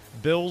 1,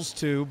 Bills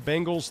 2,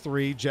 Bengals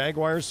 3,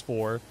 Jaguars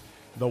 4.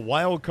 The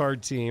wild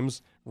card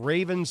teams,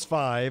 Ravens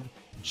 5,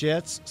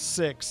 Jets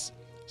 6,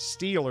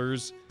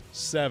 Steelers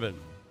 7.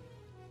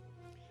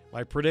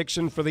 My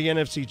prediction for the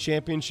NFC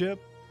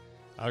Championship,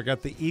 I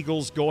got the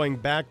Eagles going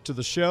back to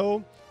the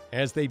show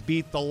as they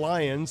beat the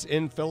Lions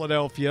in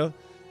Philadelphia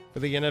for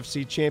the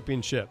NFC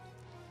Championship.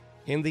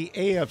 In the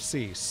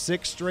AFC,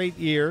 sixth straight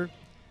year,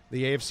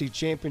 the AFC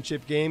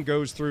Championship game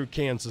goes through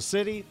Kansas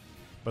City,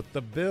 but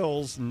the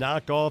Bills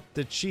knock off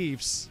the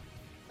Chiefs,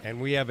 and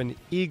we have an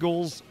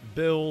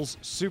Eagles-Bills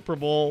Super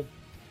Bowl.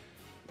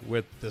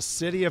 with the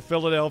city of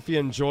Philadelphia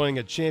enjoying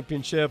a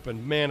championship,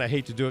 and man, I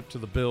hate to do it to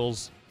the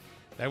Bills.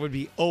 That would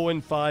be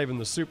 0-5 in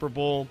the Super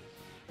Bowl.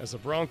 As a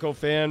Bronco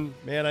fan,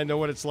 man, I know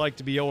what it's like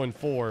to be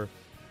 0-4.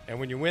 And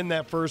when you win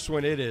that first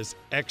one, it is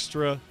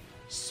extra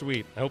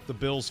sweet. I hope the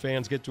Bills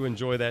fans get to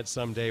enjoy that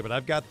someday. But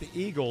I've got the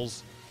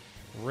Eagles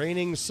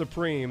reigning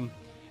supreme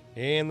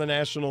in the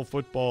National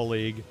Football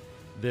League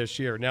this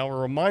year. Now, a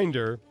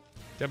reminder,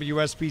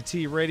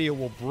 WSBT Radio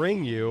will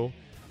bring you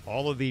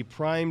all of the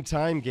prime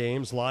time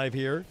games live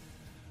here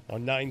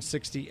on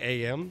 960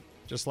 AM,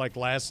 just like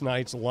last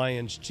night's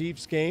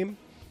Lions-Chiefs game.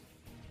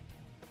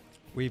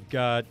 We've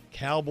got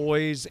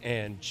Cowboys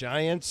and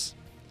Giants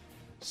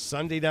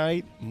Sunday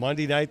night,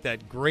 Monday night,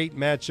 that great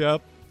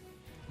matchup,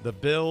 the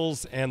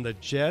Bills and the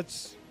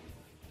Jets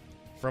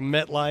from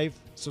MetLife.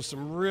 So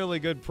some really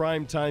good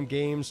primetime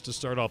games to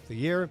start off the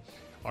year.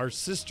 Our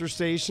sister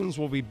stations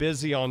will be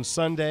busy on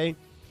Sunday.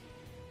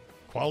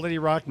 Quality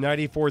Rock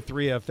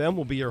 94.3 FM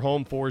will be your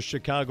home for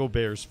Chicago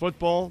Bears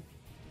football.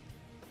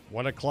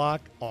 1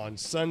 o'clock on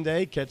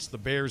Sunday, catch the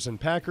Bears and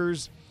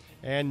Packers.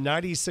 And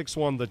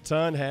 96.1 The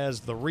Ton has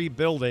the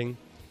rebuilding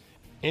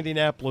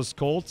Indianapolis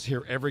Colts.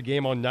 Hear every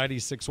game on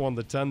 96.1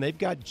 The Ton. They've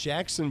got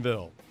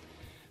Jacksonville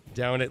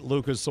down at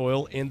Lucas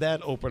Oil in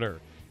that opener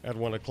at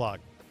 1 o'clock.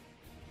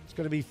 It's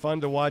going to be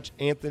fun to watch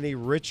Anthony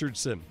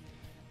Richardson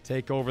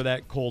take over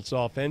that Colts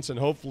offense, and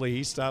hopefully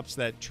he stops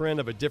that trend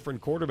of a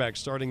different quarterback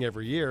starting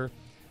every year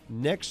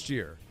next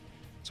year.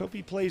 Let's hope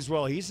he plays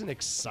well. He's an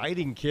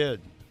exciting kid.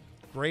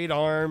 Great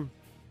arm,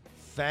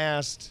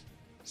 fast,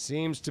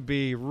 seems to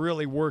be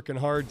really working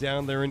hard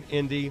down there in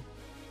Indy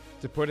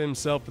to put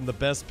himself in the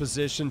best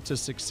position to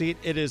succeed.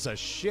 It is a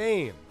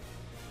shame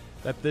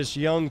that this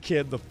young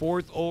kid, the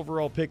 4th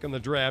overall pick in the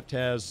draft,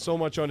 has so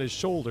much on his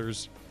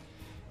shoulders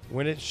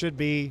when it should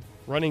be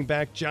running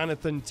back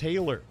Jonathan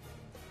Taylor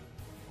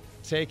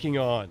taking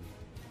on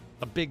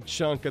a big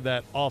chunk of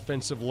that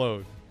offensive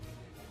load.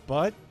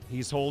 But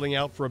he's holding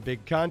out for a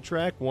big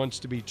contract, wants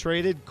to be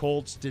traded.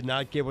 Colts did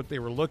not get what they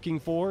were looking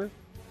for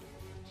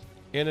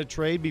in a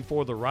trade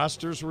before the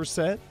rosters were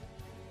set.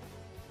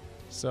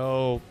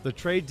 So the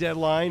trade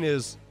deadline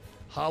is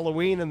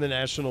Halloween in the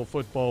National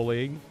Football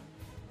League.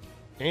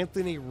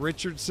 Anthony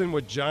Richardson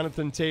with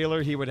Jonathan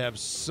Taylor, he would have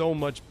so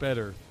much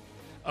better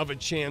of a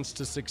chance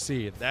to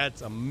succeed.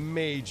 That's a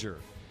major,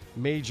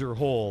 major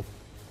hole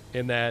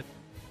in that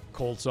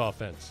Colts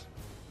offense.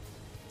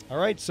 All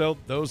right, so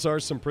those are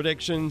some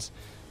predictions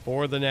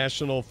for the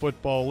National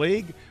Football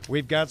League.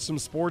 We've got some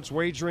sports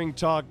wagering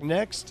talk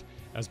next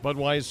as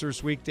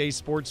Budweiser's Weekday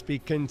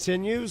Sportsbeat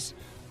continues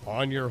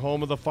on your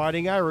home of the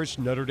Fighting Irish,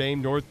 Notre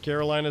Dame, North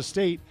Carolina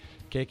State,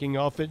 kicking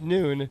off at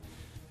noon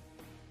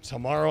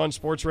tomorrow on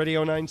Sports Radio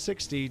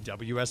 960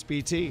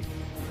 WSBT.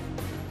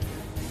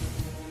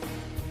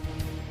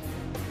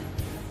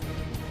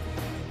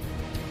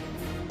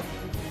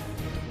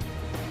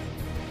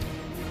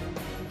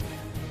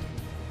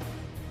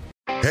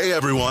 Hey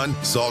everyone,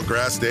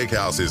 Saltgrass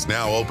Steakhouse is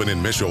now open in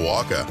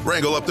Mishawaka.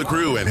 Wrangle up the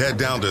crew and head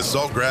down to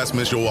Saltgrass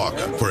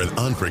Mishawaka for an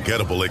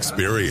unforgettable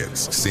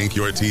experience. Sink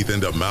your teeth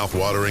into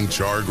mouth-watering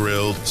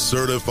char-grilled,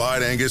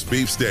 certified Angus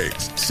beef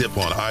steaks. Sip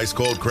on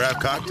ice-cold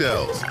craft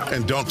cocktails.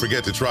 And don't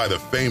forget to try the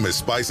famous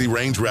spicy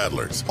range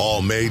rattlers,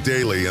 all made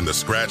daily in the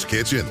Scratch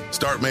Kitchen.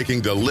 Start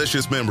making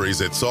delicious memories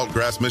at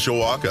Saltgrass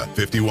Mishawaka,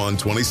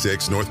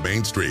 5126 North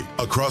Main Street,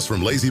 across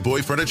from Lazy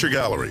Boy Furniture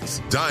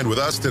Galleries. Dine with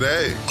us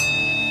today.